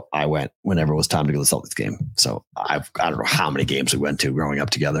 So I went whenever it was time to go to the Celtics game. So I don't know how many games we went to growing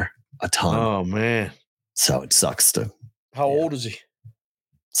up together. A ton. Oh man. So it sucks to. How old is he?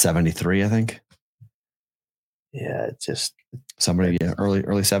 73, I think. Yeah, it's just somebody, early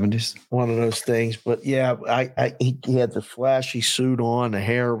 70s. One of those things. But yeah, he had the flashy suit on, the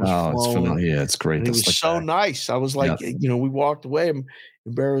hair was flowing. It's great. And he was so nice. I was like, we walked away and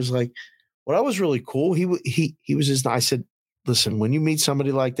Barry was like, well, that was really cool. He was just, I said, listen, when you meet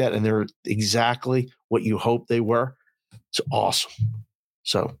somebody like that and they're exactly what you hope they were, it's awesome.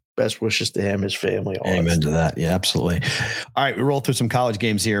 So best wishes to him, his family. Amen to that. Yeah, absolutely. All right. We roll through some college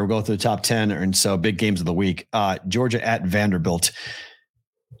games here. We'll go through the top 10. And so big games of the week. Georgia at Vanderbilt.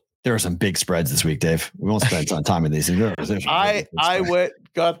 There are some big spreads this week, Dave. We won't spend some time in these. I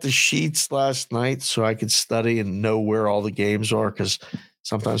got the sheets last night so I could study and know where all the games are, because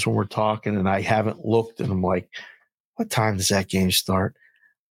sometimes when we're talking and I haven't looked and I'm like, what time does that game start?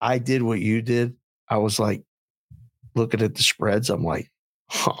 I did what you did. I was like looking at the spreads. I'm like,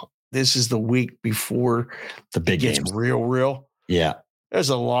 this is the week before the big games. Real. Yeah. There's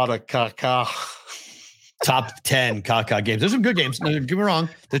a lot of caca. Top 10 caca games. There's some good games. No, don't get me wrong.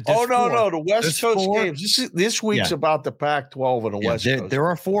 No. The West Coast games. This week's about the Pac-12 and the West Coast. There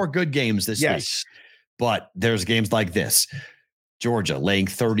are 4 good games this week. But there's games like this. Georgia laying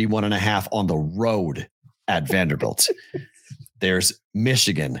 31.5 on the road at Vanderbilt. There's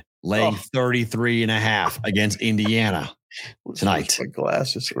Michigan laying 33.5 against Indiana tonight. My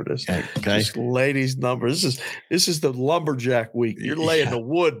glasses for this. Okay. Just ladies' numbers. This is the lumberjack week. You're laying the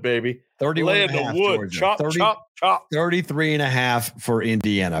wood, baby. 31 laying the wood. Chop. 33.5 for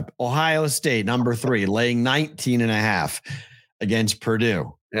Indiana. Ohio State, number 3, laying 19.5 against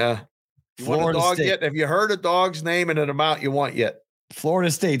Purdue. Yeah. You want a dog yet? Have you heard a dog's name and an amount you want yet? Florida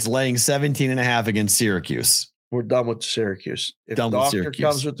State's laying 17.5 against Syracuse. We're done with Syracuse. If Doctor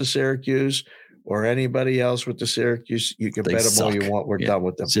comes with the Syracuse or anybody else with the Syracuse, you can bet them all you want. We're done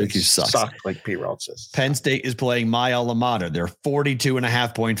with them. Syracuse sucks. Like P-Rod says. Penn State is playing my alma mater. They're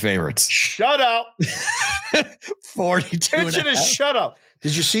 42.5 point favorites. Shut up. 42. Mention is shut up.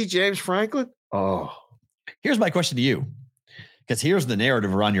 Did you see James Franklin? Oh. Here's my question to you, because here's the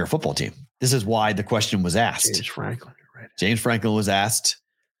narrative around your football team. This is why the question was asked. James Franklin. Right. James Franklin was asked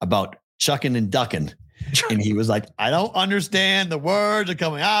about chucking and ducking. And he was like, I don't understand the words are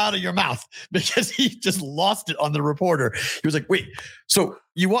coming out of your mouth, because he just lost it on the reporter. He was like, wait, so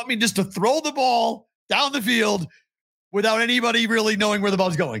you want me just to throw the ball down the field without anybody really knowing where the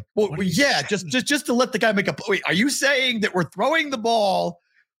ball's going? Well, yeah, just to let the guy make a play. Wait, are you saying that we're throwing the ball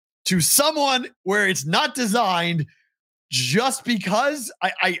to someone where it's not designed just because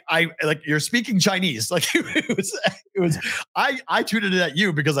I like you're speaking Chinese? Like it was I tweeted it at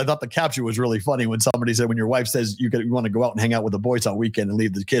you because I thought the caption was really funny when somebody said, when your wife says you want to go out and hang out with the boys on weekend and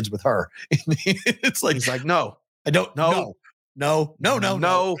leave the kids with her. It's like, he's like, no, I don't know. No.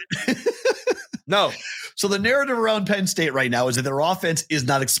 No. So the narrative around Penn State right now is that their offense is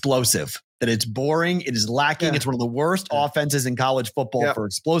not explosive, that it's boring, it is lacking. Yeah. It's one of the worst offenses in college football for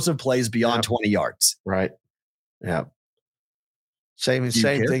explosive plays beyond 20 yards. Right. Yeah. Same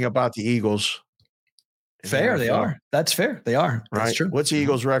thing about the Eagles. Fair, they are. That's fair. They are. That's right. True. What's the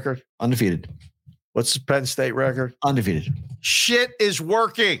Eagles' record? Undefeated. What's the Penn State record? Undefeated. Shit is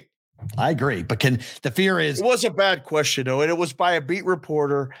working. I agree. But the fear is. It was a bad question, though. And it was by a beat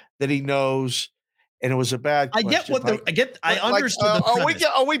reporter that he knows. And it was a bad question. I understood the premise.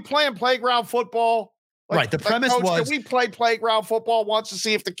 Are we playing playground football? Right. The premise was. Can we play playground football once to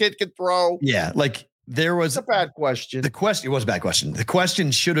see if the kid can throw? Yeah. Like. There was a bad question. It was a bad question. The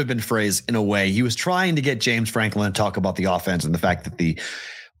question should have been phrased in a way. He was trying to get James Franklin to talk about the offense and the fact that the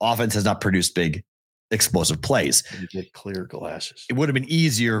offense has not produced big, explosive plays. You get clear glasses. It would have been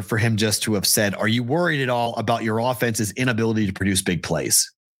easier for him just to have said, are you worried at all about your offense's inability to produce big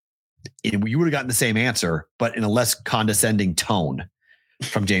plays? And you would have gotten the same answer, but in a less condescending tone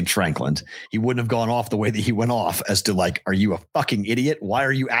from James Franklin. He wouldn't have gone off the way that he went off as to like, are you a fucking idiot? Why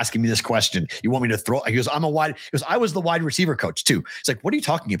are you asking me this question? You want me to throw? He goes, I was the wide receiver coach too. It's like, what are you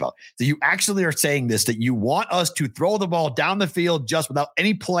talking about? So you actually are saying this, that you want us to throw the ball down the field just without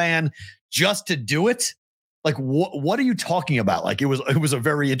any plan, just to do it? Like, what are you talking about? Like, it was a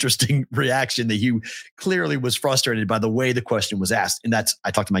very interesting reaction that he clearly was frustrated by the way the question was asked. And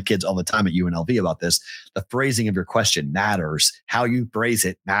I talk to my kids all the time at UNLV about this. The phrasing of your question matters. How you phrase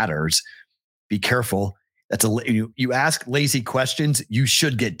it matters. Be careful. You ask lazy questions, you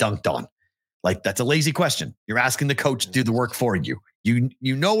should get dunked on. Like, that's a lazy question. You're asking the coach to do the work for you. You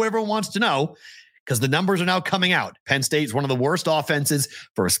know what everyone wants to know, because the numbers are now coming out. Penn State is one of the worst offenses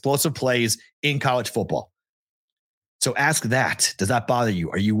for explosive plays in college football. So ask that. Does that bother you?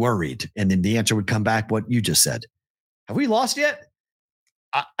 Are you worried? And then the answer would come back what you just said. Have we lost yet?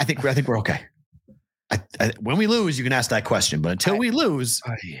 I think we're okay. When we lose, you can ask that question. But until we lose,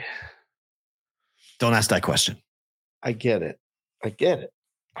 don't ask that question. I get it. I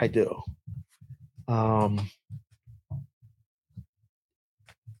do.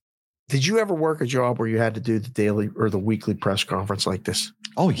 Did you ever work a job where you had to do the daily or the weekly press conference like this?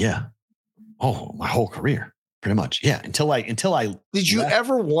 Oh, yeah. Oh, my whole career. Pretty much. Yeah. Until I Did you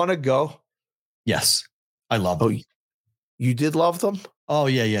ever want to go? Yes. I love them. You did love them? Oh,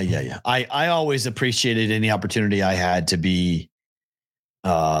 yeah. I always appreciated any opportunity I had to be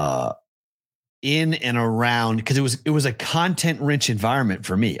in and around, because it was a content-rich environment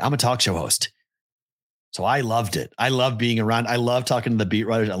for me. I'm a talk show host. So I loved it. I love being around. I love talking to the beat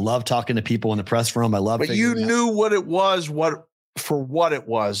writers. I love talking to people in the press room. But you knew what it was, what it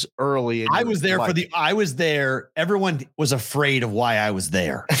was early. I was there I was there. Everyone was afraid of why I was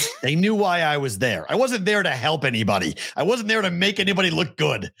there. They knew why I was there. I wasn't there to help anybody. I wasn't there to make anybody look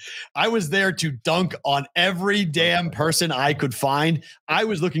good. I was there to dunk on every damn person I could find. I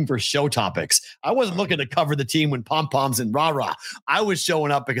was looking for show topics. I wasn't looking to cover the team with pom-poms and rah-rah. I was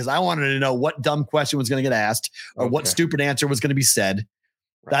showing up because I wanted to know what dumb question was going to get asked or what stupid answer was going to be said.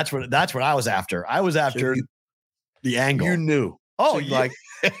 Right. That's what I was after. I was after the angle. You knew. Oh, like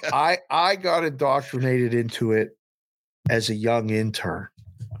I got indoctrinated into it as a young intern,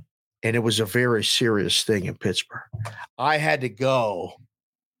 and it was a very serious thing in Pittsburgh. I had to go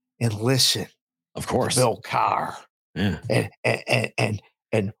and listen, of course, to Bill Carr, and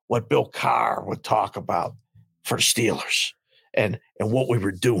what Bill Carr would talk about for Steelers, and what we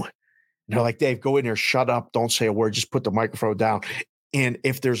were doing. And they're like, Dave, go in there, shut up, don't say a word, just put the microphone down. And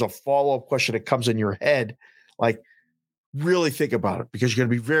if there's a follow-up question that comes in your head, like, really think about it, because you're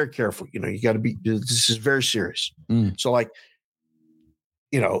going to be very careful. You got to be, this is very serious. So like,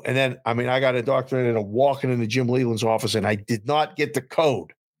 and then, I got indoctrinated and walking into Jim Leland's office, and I did not get the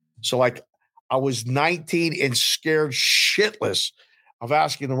code. So like, I was 19 and scared shitless of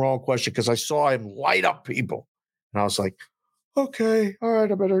asking the wrong question, because I saw him light up people. And I was like, okay, all right,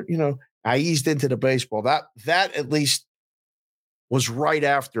 I better, I eased into the baseball. That at least was right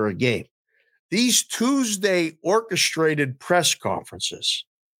after a game. These Tuesday orchestrated press conferences,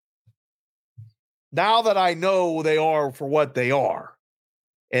 now that I know they are for what they are,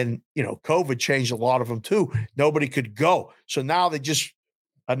 and, COVID changed a lot of them too. Nobody could go. So now they just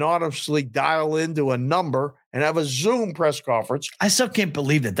anonymously dial into a number and have a Zoom press conference. I still can't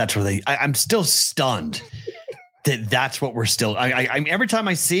believe that that's where I'm still stunned that that's what we're still, I every time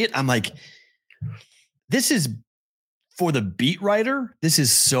I see it, I'm like, this is for the beat writer. This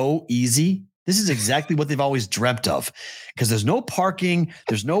is so easy. This is exactly what they've always dreamt of, because there's no parking,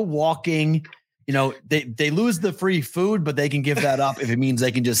 there's no walking. They lose the free food, but they can give that up if it means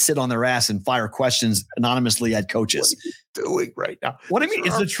they can just sit on their ass and fire questions anonymously at coaches. What are you doing right now? What I mean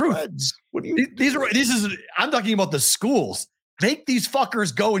is the truth. What do you? I'm talking about the schools. Make these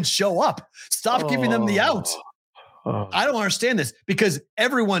fuckers go and show up. Stop giving them the out. I don't understand this, because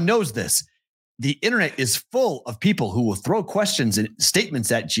everyone knows this. The internet is full of people who will throw questions and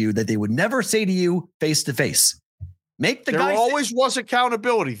statements at you that they would never say to you face to face. There always was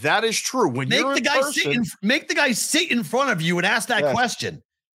accountability. That is true. When you're in person, make the guy sit in front of you and ask that question.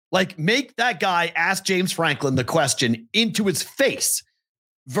 Like, make that guy ask James Franklin the question into his face,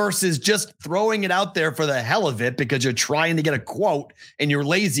 versus just throwing it out there for the hell of it because you're trying to get a quote and you're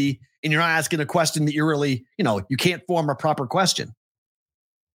lazy and you're not asking a question that you really, you can't form a proper question.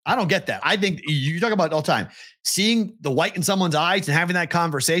 I don't get that. I think you talk about it all the time. Seeing the white in someone's eyes and having that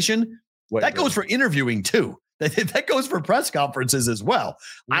conversation, that goes for interviewing too. That goes for press conferences as well.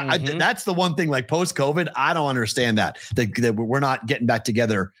 Mm-hmm. That's the one thing, like post-COVID, I don't understand that we're not getting back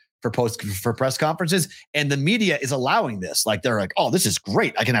together for press conferences, and the media is allowing this. Like, they're like, oh, this is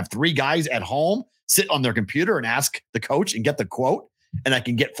great. I can have 3 guys at home sit on their computer and ask the coach and get the quote, and I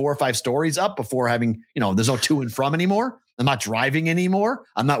can get 4 or 5 stories up before having, there's no to and from anymore. I'm not driving anymore.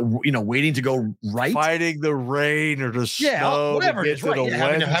 I'm not, waiting to go right. Fighting the rain or the snow. Whatever. To get to the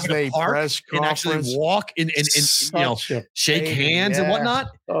Wednesday press conference. And actually walk and shake hands and whatnot.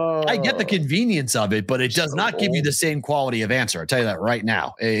 I get the convenience of it, but it does not give you the same quality of answer. I'll tell you that right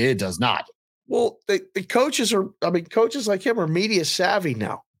now. It does not. Well, the coaches coaches like him are media savvy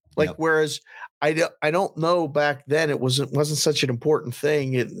now. Whereas I don't know, back then it wasn't such an important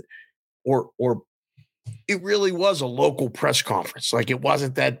thing, or it really was a local press conference. Like, it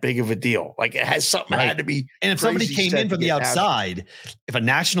wasn't that big of a deal. Like, it has something had to be. And if somebody came in from the outside, if a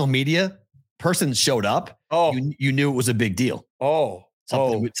national media person showed up, you knew it was a big deal.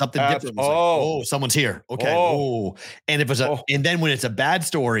 Something different. Someone's here. Okay. And if it's and then when it's a bad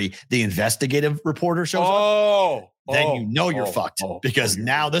story, the investigative reporter shows up. Then you're fucked, because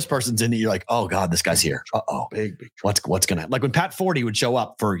now this person's in it. You're like, oh God, this guy's here. Big. What's gonna, like when Pat Forty would show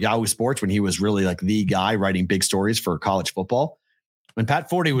up for Yahoo Sports, when he was really like the guy writing big stories for college football. When Pat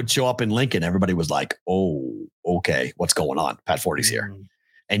Forty would show up in Lincoln, everybody was like, oh, okay, what's going on? Pat Forty's here.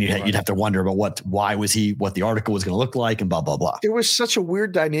 And you'd have to wonder about what the article was going to look like and blah, blah, blah. There was such a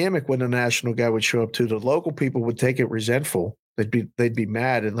weird dynamic when the national guy would show up too. The local people would take it resentful. They'd be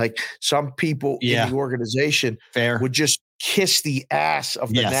mad. And like some people in the organization would just kiss the ass of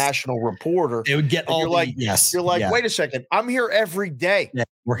the national reporter. It would get all you're like, wait a second. I'm here every day. Yeah,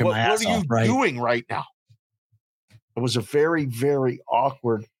 working my ass off. What are you doing right now? It was a very, very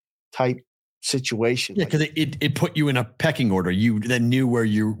awkward type situation. Yeah, because it put you in a pecking order. You then knew where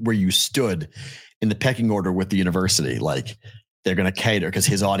you stood in the pecking order with the university. Like they're going to cater because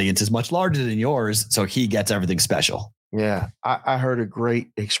his audience is much larger than yours, so he gets everything special. Yeah, I heard a great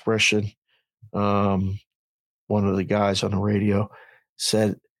expression. One of the guys on the radio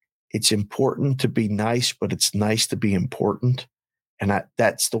said, "It's important to be nice, but it's nice to be important," and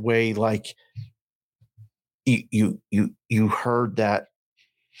that's the way. Like you heard that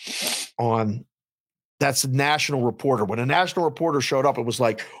on. That's a national reporter. When a national reporter showed up, it was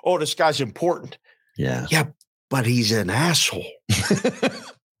like, "Oh, this guy's important." Yeah, but he's an asshole.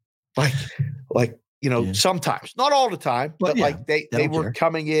 like. Sometimes, not all the time, but like they were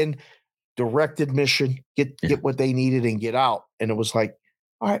coming in, directed mission, get what they needed and get out. And it was like,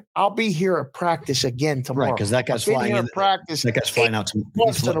 all right, I'll be here at practice again tomorrow. Right, because that guy's flying in practice. That guy's flying out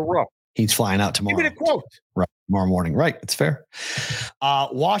tomorrow. In a row. He's flying out tomorrow. Give me the quote. Right, tomorrow morning. Right, it's fair.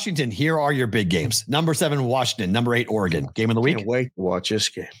 Washington, here are your big games. Number 7, Washington. Number 8, Oregon. Game of the week. Can't wait to watch this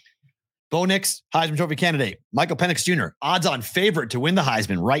game. Bo Nix, Heisman Trophy candidate. Michael Penix Jr., odds-on favorite to win the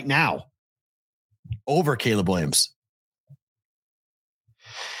Heisman right now. Over Caleb Williams.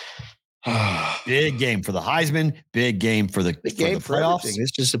 Big game for the Heisman. Big game for the playoffs.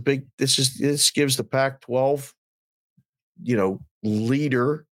 This gives the Pac-12,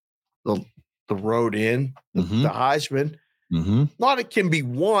 leader the road in the Heisman. Mm-hmm. Not it can be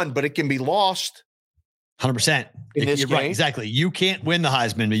won, but it can be lost. 100%. You're right. Exactly. You can't win the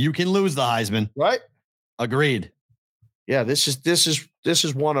Heisman, but you can lose the Heisman. Right. Agreed. Yeah, this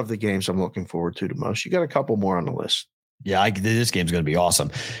is one of the games I'm looking forward to the most. You got a couple more on the list. Yeah, this game's going to be awesome.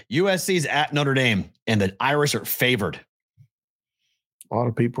 USC's at Notre Dame, and the Irish are favored. A lot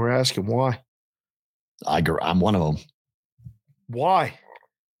of people are asking why. I'm one of them. Why?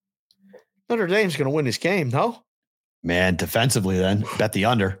 Notre Dame's going to win this game, no? Man, defensively then, bet the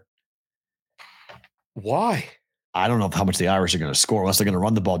under. Why? I don't know how much the Irish are going to score unless they're going to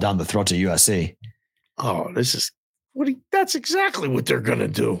run the ball down the throats of USC. Oh, that's exactly what they're going to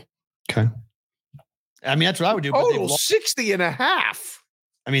do. Okay. I mean, that's what I would do. Total 60.5.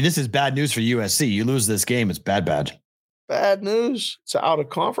 I mean, this is bad news for USC. You lose this game, it's bad. Bad news. It's an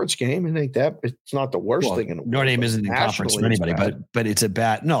out-of-conference game. It's not the worst thing in the world. Notre Dame isn't in conference for anybody, but it's a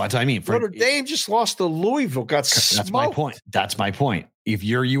bad – no, that's what I mean. Notre Dame just lost to Louisville, got smoked. That's my point. If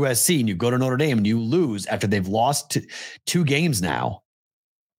you're USC and you go to Notre Dame and you lose after they've lost 2 games now,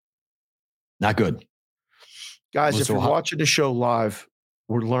 not good. Guys, if you're watching the show live,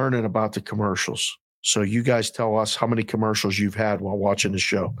 we're learning about the commercials. So you guys tell us how many commercials you've had while watching the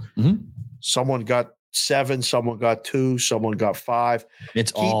show. Mm-hmm. Someone got 7, someone got 2, someone got 5.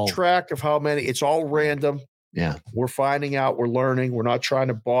 Keep track of how many. It's all random. Yeah. We're finding out. We're learning. We're not trying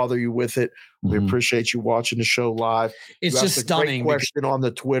to bother you with it. We appreciate you watching the show live. It's just stunning. Great question on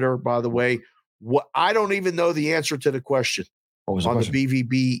the Twitter, by the way. I don't even know the answer to the question on the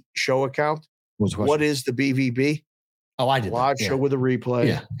BvB Show account. What is the BvB? Oh, I did live show with a replay.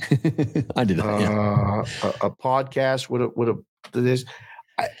 Yeah, I did that. A podcast with this.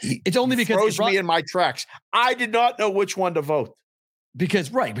 It's only because it throws me in my tracks. I did not know which one to vote.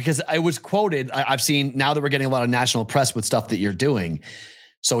 Because I was quoted. I've seen now that we're getting a lot of national press with stuff that you're doing.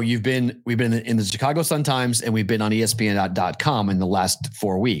 So we've been in the Chicago Sun-Times and we've been on ESPN.com in the last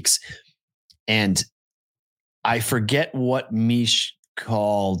 4 weeks. And I forget what Mish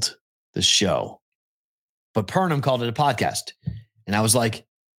called the show, but Purnham called it a podcast. And I was like,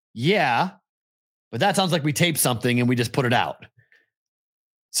 yeah, but that sounds like we taped something and we just put it out.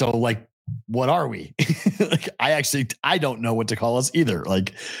 So like, what are we? I don't know what to call us either.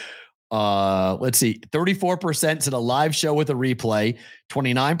 Like, let's see, 34% said a live show with a replay.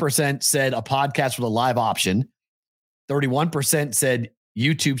 29% said a podcast with a live option. 31% said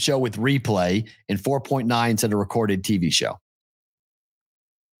YouTube show with replay, and 4.9 said a recorded TV show.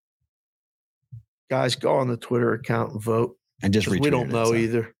 Guys, go on the Twitter account and vote. And just we don't know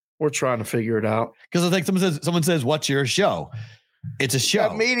either. We're trying to figure it out. Because I think someone says, "What's your show?" It's a show. We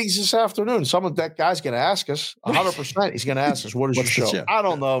have meetings this afternoon. That guy's going to ask us 100%. He's going to ask us, "What is your show?" I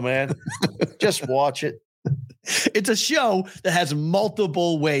don't know, man. Just watch it. It's a show that has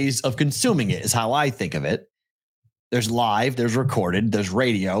multiple ways of consuming it, is how I think of it. There's live, there's recorded, there's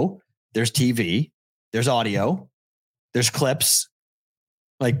radio, there's TV, there's audio, there's clips.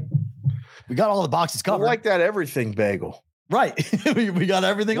 Like, we got all the boxes I covered. like that everything bagel. Right. we got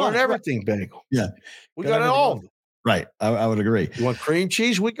everything on everything bagel. Yeah. We got it all. Right. I would agree. You want cream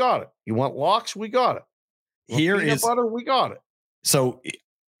cheese? We got it. You want lox? We got it. Here is butter. We got it. So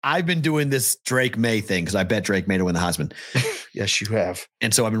I've been doing this Drake May thing because I bet Drake May to win the Heisman. Yes, you have.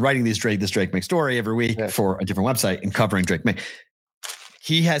 And so I've been writing this Drake May story every week for a different website and covering Drake May.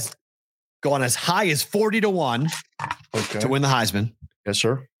 He has gone as high as 40-1 to win the Heisman. Yes,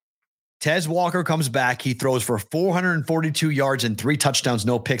 sir. Tez Walker comes back. He throws for 442 yards and 3 touchdowns,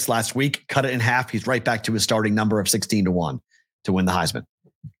 no picks last week. Cut it in half. He's right back to his starting number of 16-1 to win the Heisman.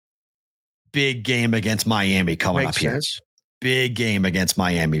 Big game against Miami coming up here. Big game against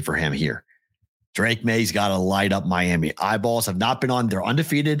Miami for him here. Drake May's got to light up Miami. Eyeballs have not been on. They're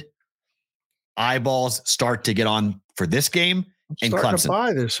undefeated. Eyeballs start to get on for this game. And starting Clemson. To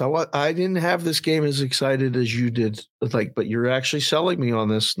buy this. I didn't have this game as excited as you did. But you're actually selling me on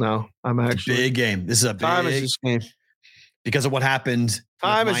this now. I'm actually big game. This is a big time is this game because of what happened.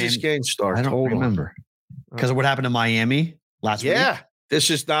 Time is this game start. I don't remember because of what happened to Miami last week. Yeah, this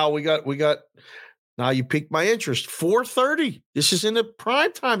is now we got. Now you piqued my interest. 4:30. This is in the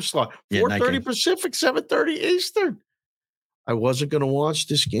prime time slot. 4:30 Pacific, 7:30 Eastern. I wasn't going to watch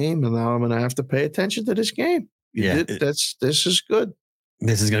this game, and now I'm going to have to pay attention to this game. This is good.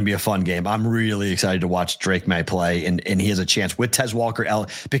 This is going to be a fun game. I'm really excited to watch Drake May play, and he has a chance with Tez Walker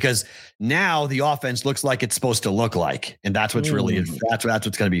because now the offense looks like it's supposed to look like, and that's what's really that's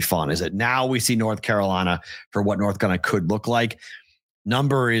what's going to be fun. Is that now we see North Carolina for what North Carolina could look like.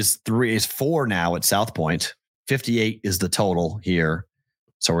 Number is 4 now at South Point. 58 is the total here,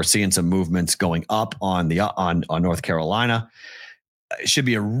 so we're seeing some movements going up on North Carolina. It should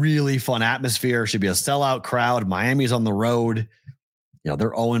be a really fun atmosphere. It should be a sellout crowd. Miami's on the road. They're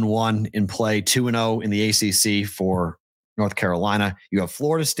 0-1 in play, 2-0 in the ACC for North Carolina. You have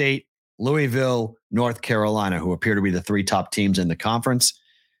Florida State, Louisville, North Carolina, who appear to be the 3 top teams in the conference.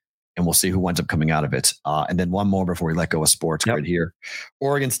 And we'll see who winds up coming out of it. And then one more before we let go of sports right here.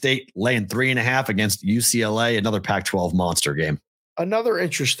 Oregon State laying 3.5 against UCLA, another Pac-12 monster game. Another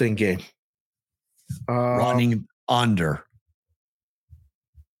interesting game. Running under.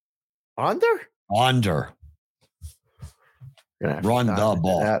 Under? Run the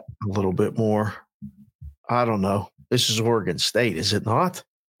ball. A little bit more. I don't know. This is Oregon State, is it not?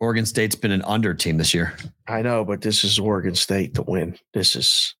 Oregon State's been an under team this year. I know, but this is Oregon State to win. This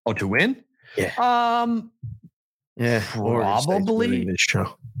is to win? Yeah. Yeah, probably this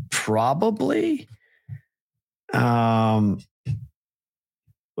show. Probably. Let's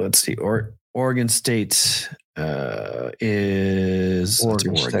see. Oregon State is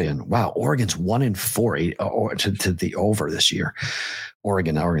Oregon. State. Wow, Oregon's 1-4 to the over this year.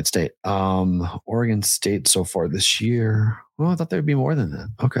 Oregon State. Oregon State so far this year. Well, I thought there'd be more than that.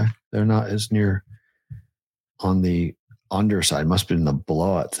 Okay, they're not as near on the underside. Must have been the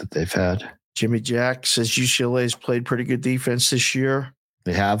blowout that they've had. Jimmy Jack says UCLA's played pretty good defense this year.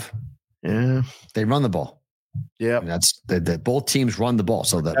 They have. Yeah, they run the ball. Yeah, that's that. Both teams run the ball,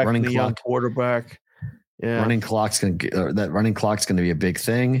 so that running clock quarterback. Yeah, running clock's going to be a big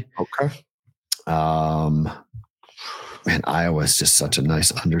thing. Okay. Man, Iowa's just such a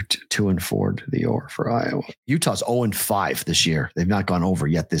nice under 2-4 to the over for Iowa. Utah's 0-5 this year. They've not gone over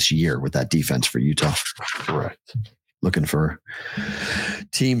yet this year with that defense for Utah. Correct. Looking for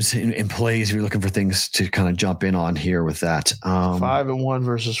teams in plays. You're looking for things to kind of jump in on here with that. 5-1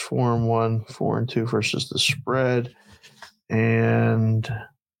 versus 4-1, 4-2 versus the spread. And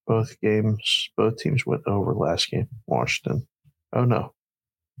both teams went over last game. Washington. Oh no.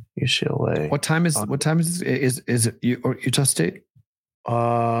 UCLA. What time is it Utah State?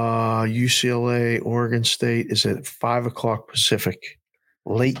 UCLA, Oregon State is at 5:00 Pacific.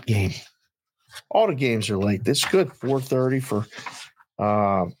 Late game. All the games are late. This is good. 4:30 for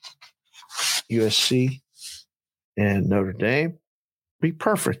USC and Notre Dame. Be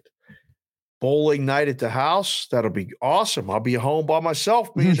perfect. Bowling night at the house. That'll be awesome. I'll be home by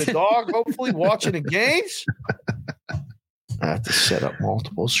myself, me and the dog, hopefully watching the games. I have to set up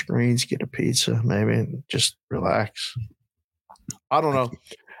multiple screens, get a pizza, maybe, and just relax. I don't know.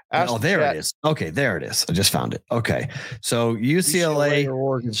 There it is. Okay, there it is. I just found it. Okay. So UCLA or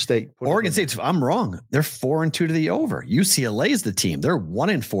Oregon State. Oregon State, I'm wrong. They're 4-2 to the over. UCLA is the team. They're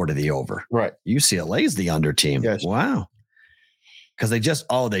 1-4 to the over. Right. UCLA is the under team. Yes. Wow. Because I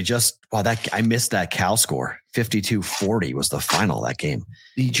missed that Cal score. 52-40 was the final of that game.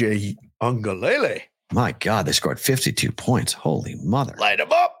 DJ Ungalele. My God, they scored 52 points. Holy mother. Light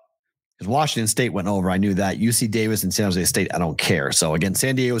them up. Because Washington State went over. I knew that. UC Davis and San Jose State, I don't care. So again,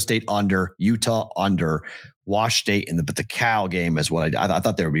 San Diego State under, Utah under, Wash State, but the Cal game is what I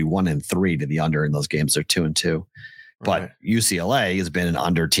thought there would be 1-3 to the under in those games. They're 2-2. But Right. UCLA has been an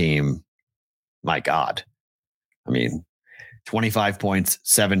under team. My God. I mean, 25 points,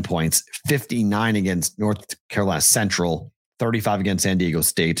 7 points, 59 against North Carolina Central, 35 against San Diego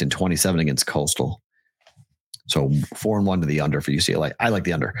State, and 27 against Coastal. So 4-1 to the under for UCLA. I like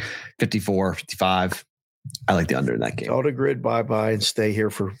the under. 54, 55. I like the under in that game. Go to grid, bye-bye, and stay here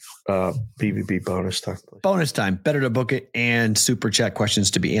for BvB bonus time. Bonus time. Better to book it and super chat questions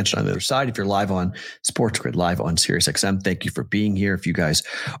to be answered on the other side. If you're live on Sports Grid, live on SiriusXM, thank you for being here. If you guys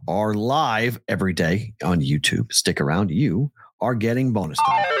are live every day on YouTube, stick around. You are getting bonus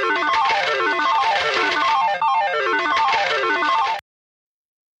time.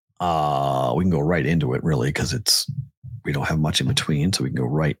 We can go right into it, really, because we don't have much in between, so we can go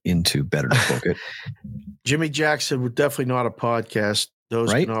right into Better to Book It. Jimmy Jackson, we're definitely not a podcast.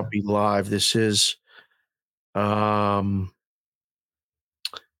 Those Right? cannot be live. This is BvB,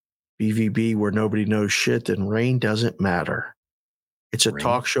 where nobody knows shit and rain doesn't matter. It's a Rain.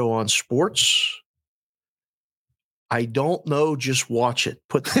 talk show on sports. I don't know. Just watch it.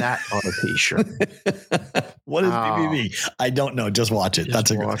 Put that on a t-shirt. What is Oh. BvB? I don't know. Just watch it. Just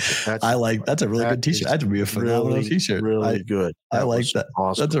That's watch it. that's a really good t-shirt. That would be a phenomenal really, t-shirt. Really good. I like was that.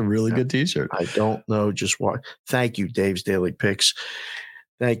 Awesome. That's a really Yeah. good t-shirt. I don't know. Just watch. Thank you, Dave's Daily Picks.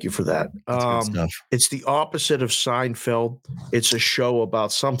 Thank you for that. That's good stuff. It's the opposite of Seinfeld. It's a show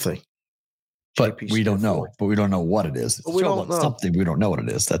about something. But JP we don't Smith know. Floyd. But we don't know what it is. It's But we a show don't about know. something. We don't know what it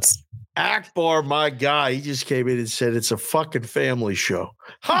is. That's Akbar, my guy, he just came in and said it's a fucking family show.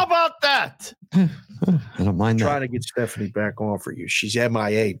 How about that? I don't mind Trying that. to get Stephanie back on for you. She's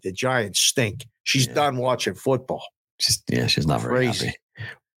MIA. The Giants stink. She's Yeah. done watching football. She's not very Crazy. happy.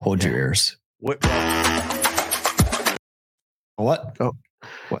 Hold your ears. Whitrock. What? No,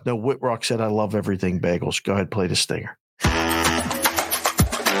 Whitrock said, I love everything bagels. Go ahead, play the stinger.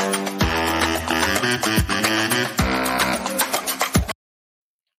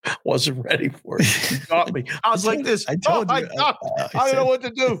 Wasn't ready for it. You got me. I was like this. I told oh my you. God. I don't know what to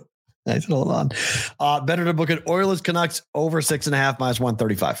do. I said, hold on. Better to book it. Oilers Canucks over 6.5 minus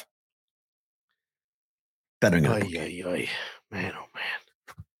 135. Betting it. Ay. Man, oh man.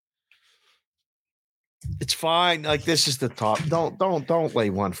 It's fine. Like this is the top. Don't lay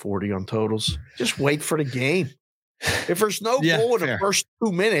 140 on totals. Just wait for the game. If there's no Yeah, goal in the fair. first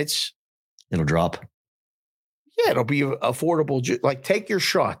 2 minutes, It'll drop. yeah, it'll be affordable. Like take your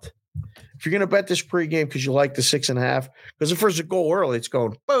shot. If you're going to bet this pregame because you like the 6.5, because if there's a goal early, it's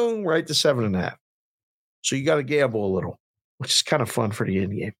going boom right to 7.5. So you got to gamble a little, which is kind of fun for the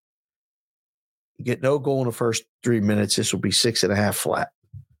end game. You get no goal in the first 3 minutes, this will be 6.5 flat.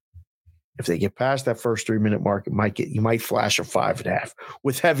 If they get past that first 3 minute mark, you might flash a 5.5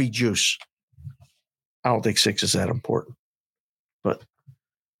 with heavy juice. I don't think 6 is that important, but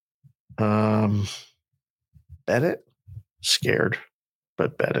bet it. Scared,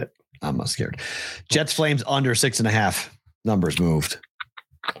 but bet it. I'm not scared. Jets Flames under 6.5. Numbers moved.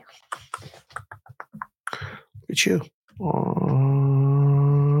 Look at you.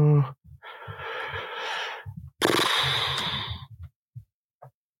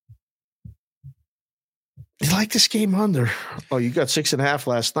 You like this game under? Oh, you got 6.5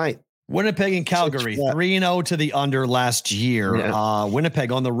 last night. Winnipeg and Calgary, 3-0 to the under last year. Yeah.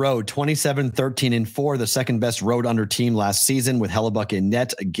 Winnipeg on the road, 27-13-4, the second best road under team last season with Hellebuck in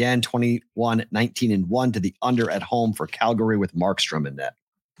net. Again, 21-19-1 to the under at home for Calgary with Markstrom in net.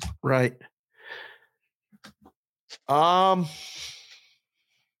 Right.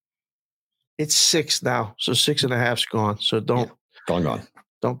 It's 6 now, so 6.5's gone. So don't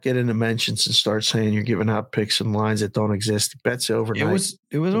get into mentions and start saying you're giving out picks and lines that don't exist. Bets overnight.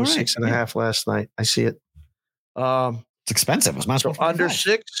 It was all right. 6.5 last night. I see it. It's expensive. It was So under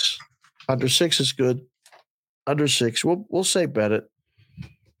 6. Under 6 is good. Under 6. We'll say bet it.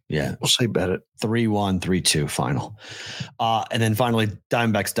 Yeah. We'll say bet it. 3-1, 3-2 final. And then finally,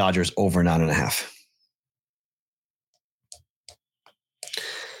 Diamondbacks Dodgers over 9.5.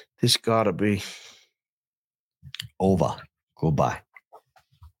 This gotta be Over. Goodbye.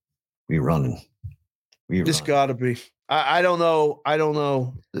 We running. This gotta be. I don't know.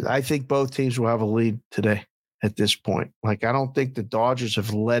 I think both teams will have a lead today at this point. Like, I don't think the Dodgers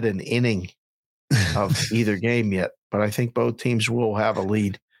have led an inning of either game yet, but I think both teams will have a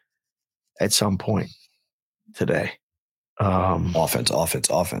lead at some point today.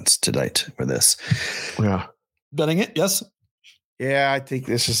 Offense tonight for this. Yeah. Betting it, yes. Yeah, I think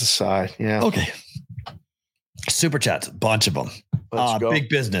this is the side. Yeah. Okay. Super chats, bunch of them. Let's go. Big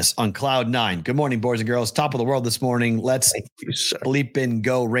business on Cloud 9. Good morning, boys and girls. Top of the world this morning. Let's bleep in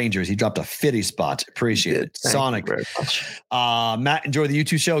go Rangers. He dropped a fitty spot. Appreciate it. Sonic. Very much. Matt, enjoy the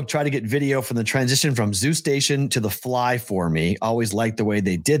YouTube show. Try to get video from the transition from Zoo Station to the Fly for me. Always liked the way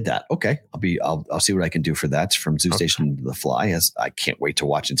they did that. Okay. I'll see what I can do for that from Zoo Station to the Fly, as I can't wait to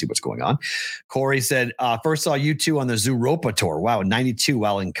watch and see what's going on. Corey said, first saw you two on the Zooropa tour. Wow. 92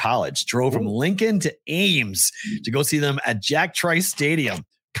 while in college. Drove from Lincoln to Ames to go see them at Jack Trice Stadium.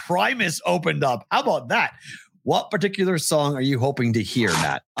 Primus opened up. How about that? What particular song are you hoping to hear,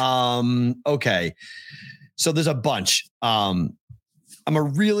 Matt? Okay. So there's a bunch. I'm a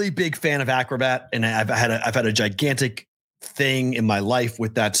really big fan of Acrobat, and I've had a gigantic thing in my life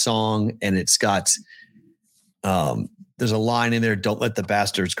with that song, and it's got there's a line in there, "Don't let the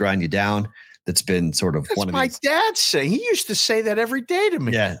bastards grind you down." That's been sort of one of my dad saying. He used to say that every day to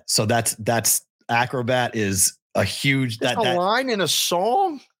me. Yeah. So that's Acrobat is a huge that line in a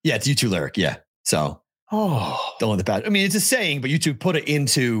song. Yeah, it's U2 lyric. Yeah. So don't let the bad. I mean, it's a saying, but U2 put it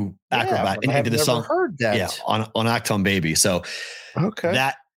into Acrobat and into the song. Heard that. Yeah, on Acton Baby. So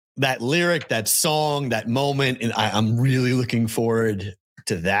that lyric, that song, that moment, and I'm really looking forward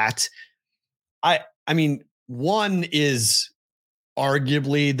to that. I mean, one is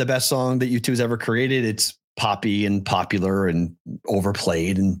arguably the best song that U2 has ever created. It's poppy and popular and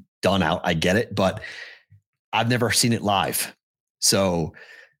overplayed and done out. I get it, but I've never seen it live. So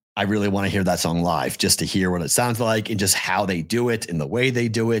I really want to hear that song live just to hear what it sounds like and just how they do it and the way they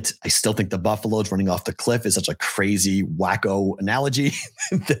do it. I still think the Buffaloes running off the cliff is such a crazy, wacko analogy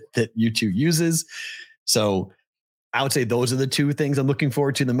that U2 uses. So I would say those are the two things I'm looking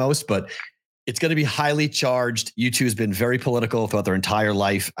forward to the most, but it's going to be highly charged. U2 has been very political throughout their entire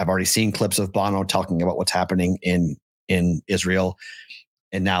life. I've already seen clips of Bono talking about what's happening in Israel.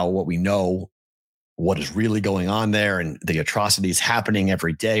 And now what we know, what is really going on there and the atrocities happening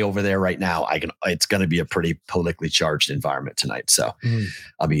every day over there right now. It's going to be a pretty politically charged environment tonight. So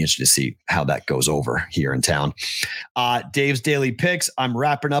I'll be interested to see how that goes over here in town. Dave's Daily Picks. I'm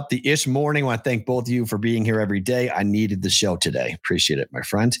wrapping up the ish morning. I want to thank both of you for being here every day. I needed the show today. Appreciate it, my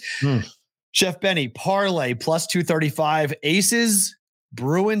friend. Chef Benny, parlay plus 235, Aces,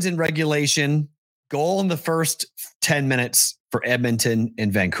 Bruins in regulation, goal in the first 10 minutes for Edmonton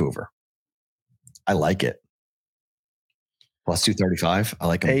and Vancouver. I like it. Plus 235. I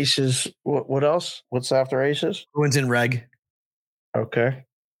like them. Aces. What else? What's after Aces? Bruins in reg. Okay.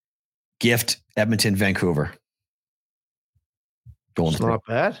 Gift, Edmonton, Vancouver. It's not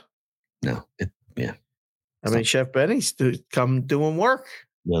bad. No. I mean, Chef Benny's come doing work.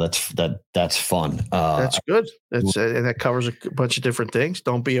 Yeah, that's fun. That's good. And that covers a bunch of different things.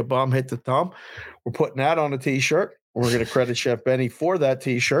 Don't be a bum, hit the thumb. We're putting that on a t-shirt. We're going to credit Chef Benny for that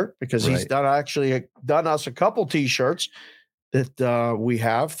t-shirt because he's done us a couple t-shirts that we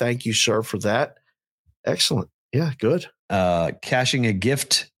have. Thank you, sir, for that. Excellent. Yeah, good. Cashing a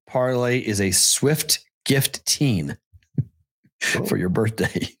gift parlay is a Swift gift teen for your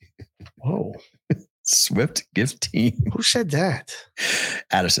birthday. Whoa. Swift gift teen. Who said that?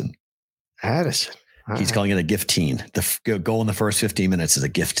 Addison. He's calling it a gift teen. The goal in the first 15 minutes is a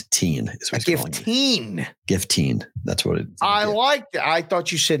gift teen. A gift teen. Gift teen. That's what it is. I like that. I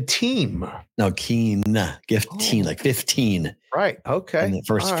thought you said team. No, keen. Gift teen, like 15. Right. Okay. In the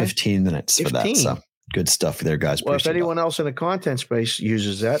first 15 minutes 15. For that. So good stuff there, guys. Well, if anyone else in the content space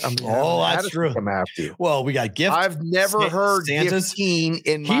uses that, that's true. Come after you. Well, we got gift. I've never heard gift teen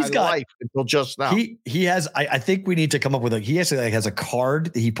in my life until just now. He has. I think we need to come up with he actually has a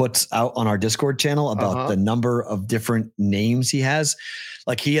card that he puts out on our Discord channel about the number of different names he has.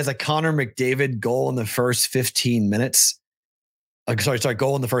 Like he has a Connor McDavid goal in the first 15 minutes.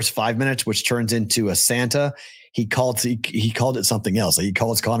 Goal in the first 5 minutes, which turns into a Santa. He called it something else. Like he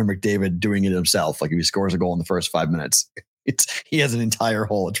calls Connor McDavid doing it himself. Like if he scores a goal in the first 5 minutes, he has an entire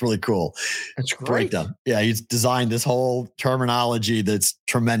hole. It's really cool. That's great. Breakdown. Yeah, he's designed this whole terminology that's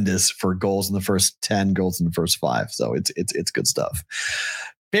tremendous for goals in the first 10, goals in the first 5. So it's good stuff.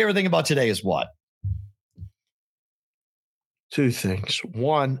 Favorite thing about today is what? Two things.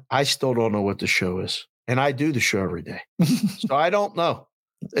 One, I still don't know what the show is. And I do the show every day. So I don't know.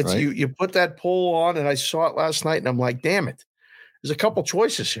 It's right. You put that poll on and I saw it last night and I'm like, damn it. There's a couple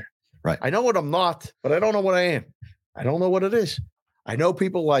choices here. Right. I know what I'm not, but I don't know what I am. I don't know what it is. I know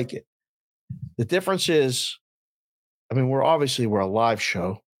people like it. The difference is, I mean, we're a live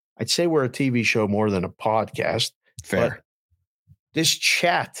show. I'd say we're a TV show more than a podcast. Fair. This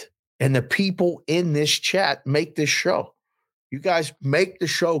chat and the people in this chat make this show. You guys make the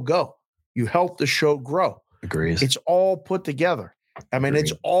show go. You help the show grow. Agrees. It's all put together. I mean,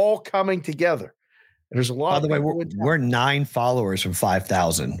 It's all coming together. And there's a lot. By the way, we're 9 followers from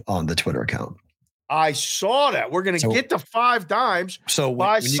 5,000 on the Twitter account. I saw that. We're going to get to 5 dimes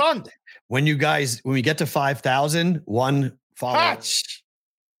by Sunday. When we get to 5,000, one follower.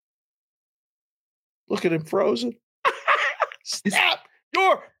 Look at him frozen. Snap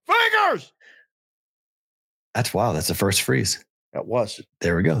your fingers. That's wow. That's the first freeze. That was.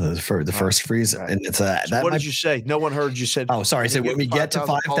 There we go. The first freeze. Right. And it's so what did you say? No one heard you said. Oh, sorry. I said when we get to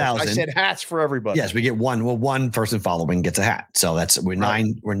 5,000. I said hats for everybody. Yes, we get one. Well, one person following gets a hat. So we're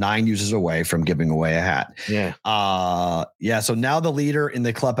 9 users away from giving away a hat. Yeah. So now the leader in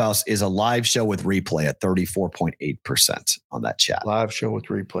the clubhouse is a live show with replay at 34.8% on that chat. Live show with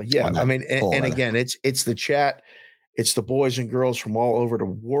replay. Yeah. I mean, and again, it's the chat. It's the boys and girls from all over the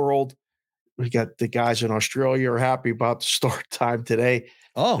world. We got the guys in Australia are happy about the start time today.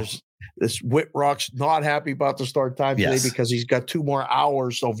 Oh, this Whitrock's not happy about the start time today because he's got 2 more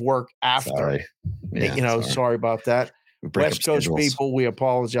hours of work after. Sorry. Yeah, sorry about that. West Coast people, we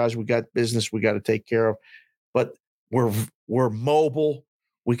apologize. We got business we got to take care of, but we're mobile.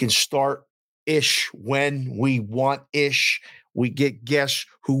 We can start ish when we want ish. We get guests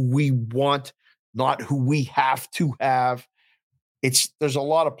who we want, not who we have to have. There's a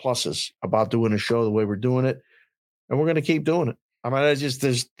lot of pluses about doing a show the way we're doing it, and we're going to keep doing it. I mean,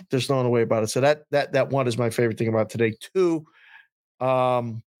 there's no other way about it. So that one is my favorite thing about today. 2,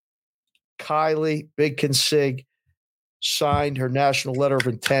 Kylie Big Consig signed her national letter of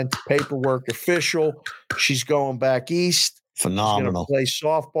intent, paperwork official. She's going back east. Phenomenal. She's going to play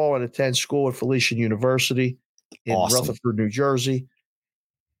softball and attend school at Felician University in Rutherford, New Jersey.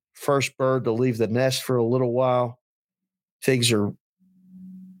 First bird to leave the nest for a little while. Things are,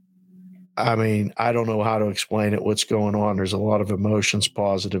 I mean, I don't know how to explain it, what's going on. There's a lot of emotions,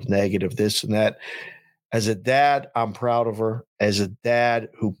 positive, negative, this and that. As a dad, I'm proud of her. As a dad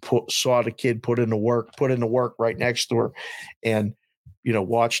who saw the kid put in the work right next to her and,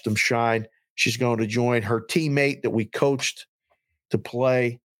 watched them shine. She's going to join her teammate that we coached to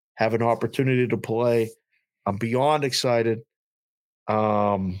play, have an opportunity to play. I'm beyond excited.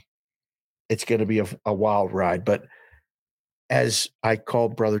 It's going to be a wild ride, but as I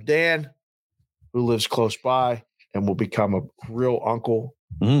called Brother Dan, who lives close by and will become a real uncle,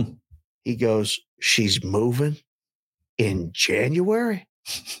 he goes, she's moving in January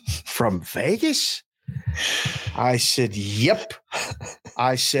from Vegas? I said, yep.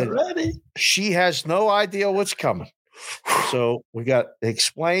 I said, she has no idea what's coming. So we got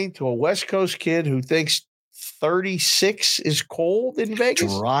explained to a West Coast kid who thinks 36 is cold in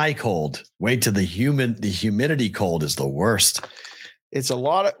Vegas. Dry cold. Wait till the humidity cold is the worst. It's a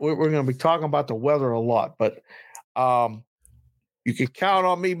lot of, we're going to be talking about the weather a lot, but you can count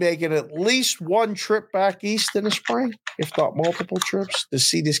on me making at least 1 trip back east in the spring, if not multiple trips, to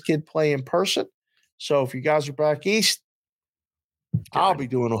see this kid play in person. So if you guys are back east, I'll be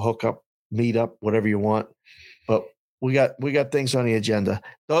doing a hookup, meetup, whatever you want. But we got things on the agenda.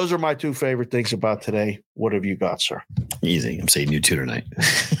 Those are my 2 favorite things about today. What have you got, sir? Easy. I'm seeing you 2 tonight.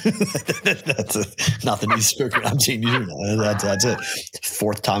 That's nothing easy. I'm seeing you tonight. That's it.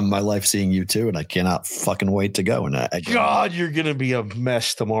 4th time in my life seeing you 2, and I cannot fucking wait to go. And God, you're gonna be a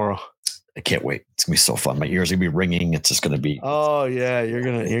mess tomorrow. I can't wait. It's gonna be so fun. My ears are gonna be ringing. It's just gonna be. Oh yeah, you're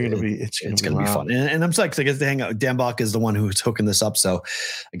gonna be. It's gonna be fun. And I'm psyched because Dan Bach is the one who's hooking this up. So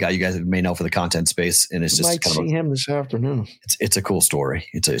a guy you guys may know for the content space, and it's just might see him this afternoon. It's a cool story.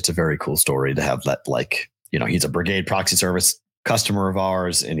 It's a very cool story to have that. Like, he's a Brigade proxy service customer of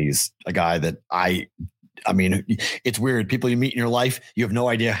ours, and he's a guy that I mean, it's weird. People you meet in your life, you have no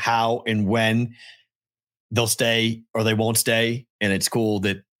idea how and when they'll stay or they won't stay, and it's cool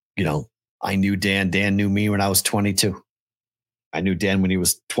that I knew Dan. Dan knew me when I was 22. I knew Dan when he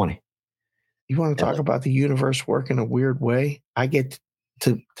was 20. You want to talk about the universe working a weird way? I get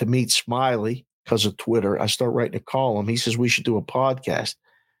to meet Smiley because of Twitter. I start writing a column. He says we should do a podcast.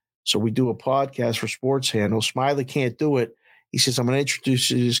 So we do a podcast for Sports Handle. Smiley can't do it. He says, I'm going to introduce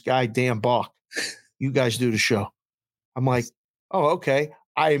you to this guy, Dan Bach. You guys do the show. I'm like, oh, okay.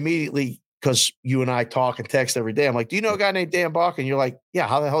 I immediately, because you and I talk and text every day, I'm like, do you know a guy named Dan Bach? And you're like, yeah,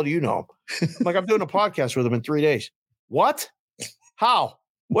 how the hell do you know him? I'm like, I'm doing a podcast with him in 3 days. What? How?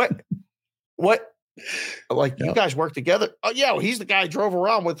 What? Like, you guys work together? Oh, yeah, well, he's the guy I drove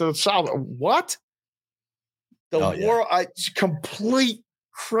around with the South. What? The world, it's complete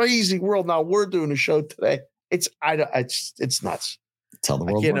crazy world. Now we're doing a show today. It's nuts. That's how the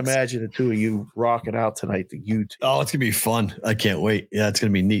world I can't works. imagine the 2 of you rocking out tonight. The YouTube. Oh, it's gonna be fun. I can't wait. Yeah, it's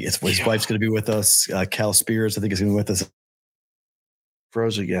gonna be neat. His wife's gonna be with us. Cal Spears, I think, is gonna be with us.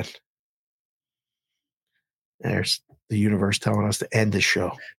 Froze again. There's the universe telling us to end the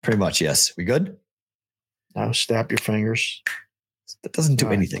show. Pretty much, yes. We good? Now snap your fingers. That doesn't do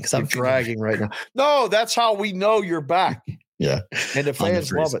anything because I'm dragging right now. No, that's how we know you're back. Yeah. And the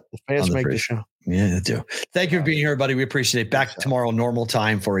fans love it. The fans make the show. Yeah, they do. Thank you for being here, everybody. We appreciate it. Back tomorrow, normal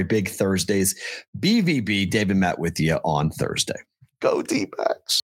time for a big Thursdays. BvB, Dave and Matt with you on Thursday. Go D-backs.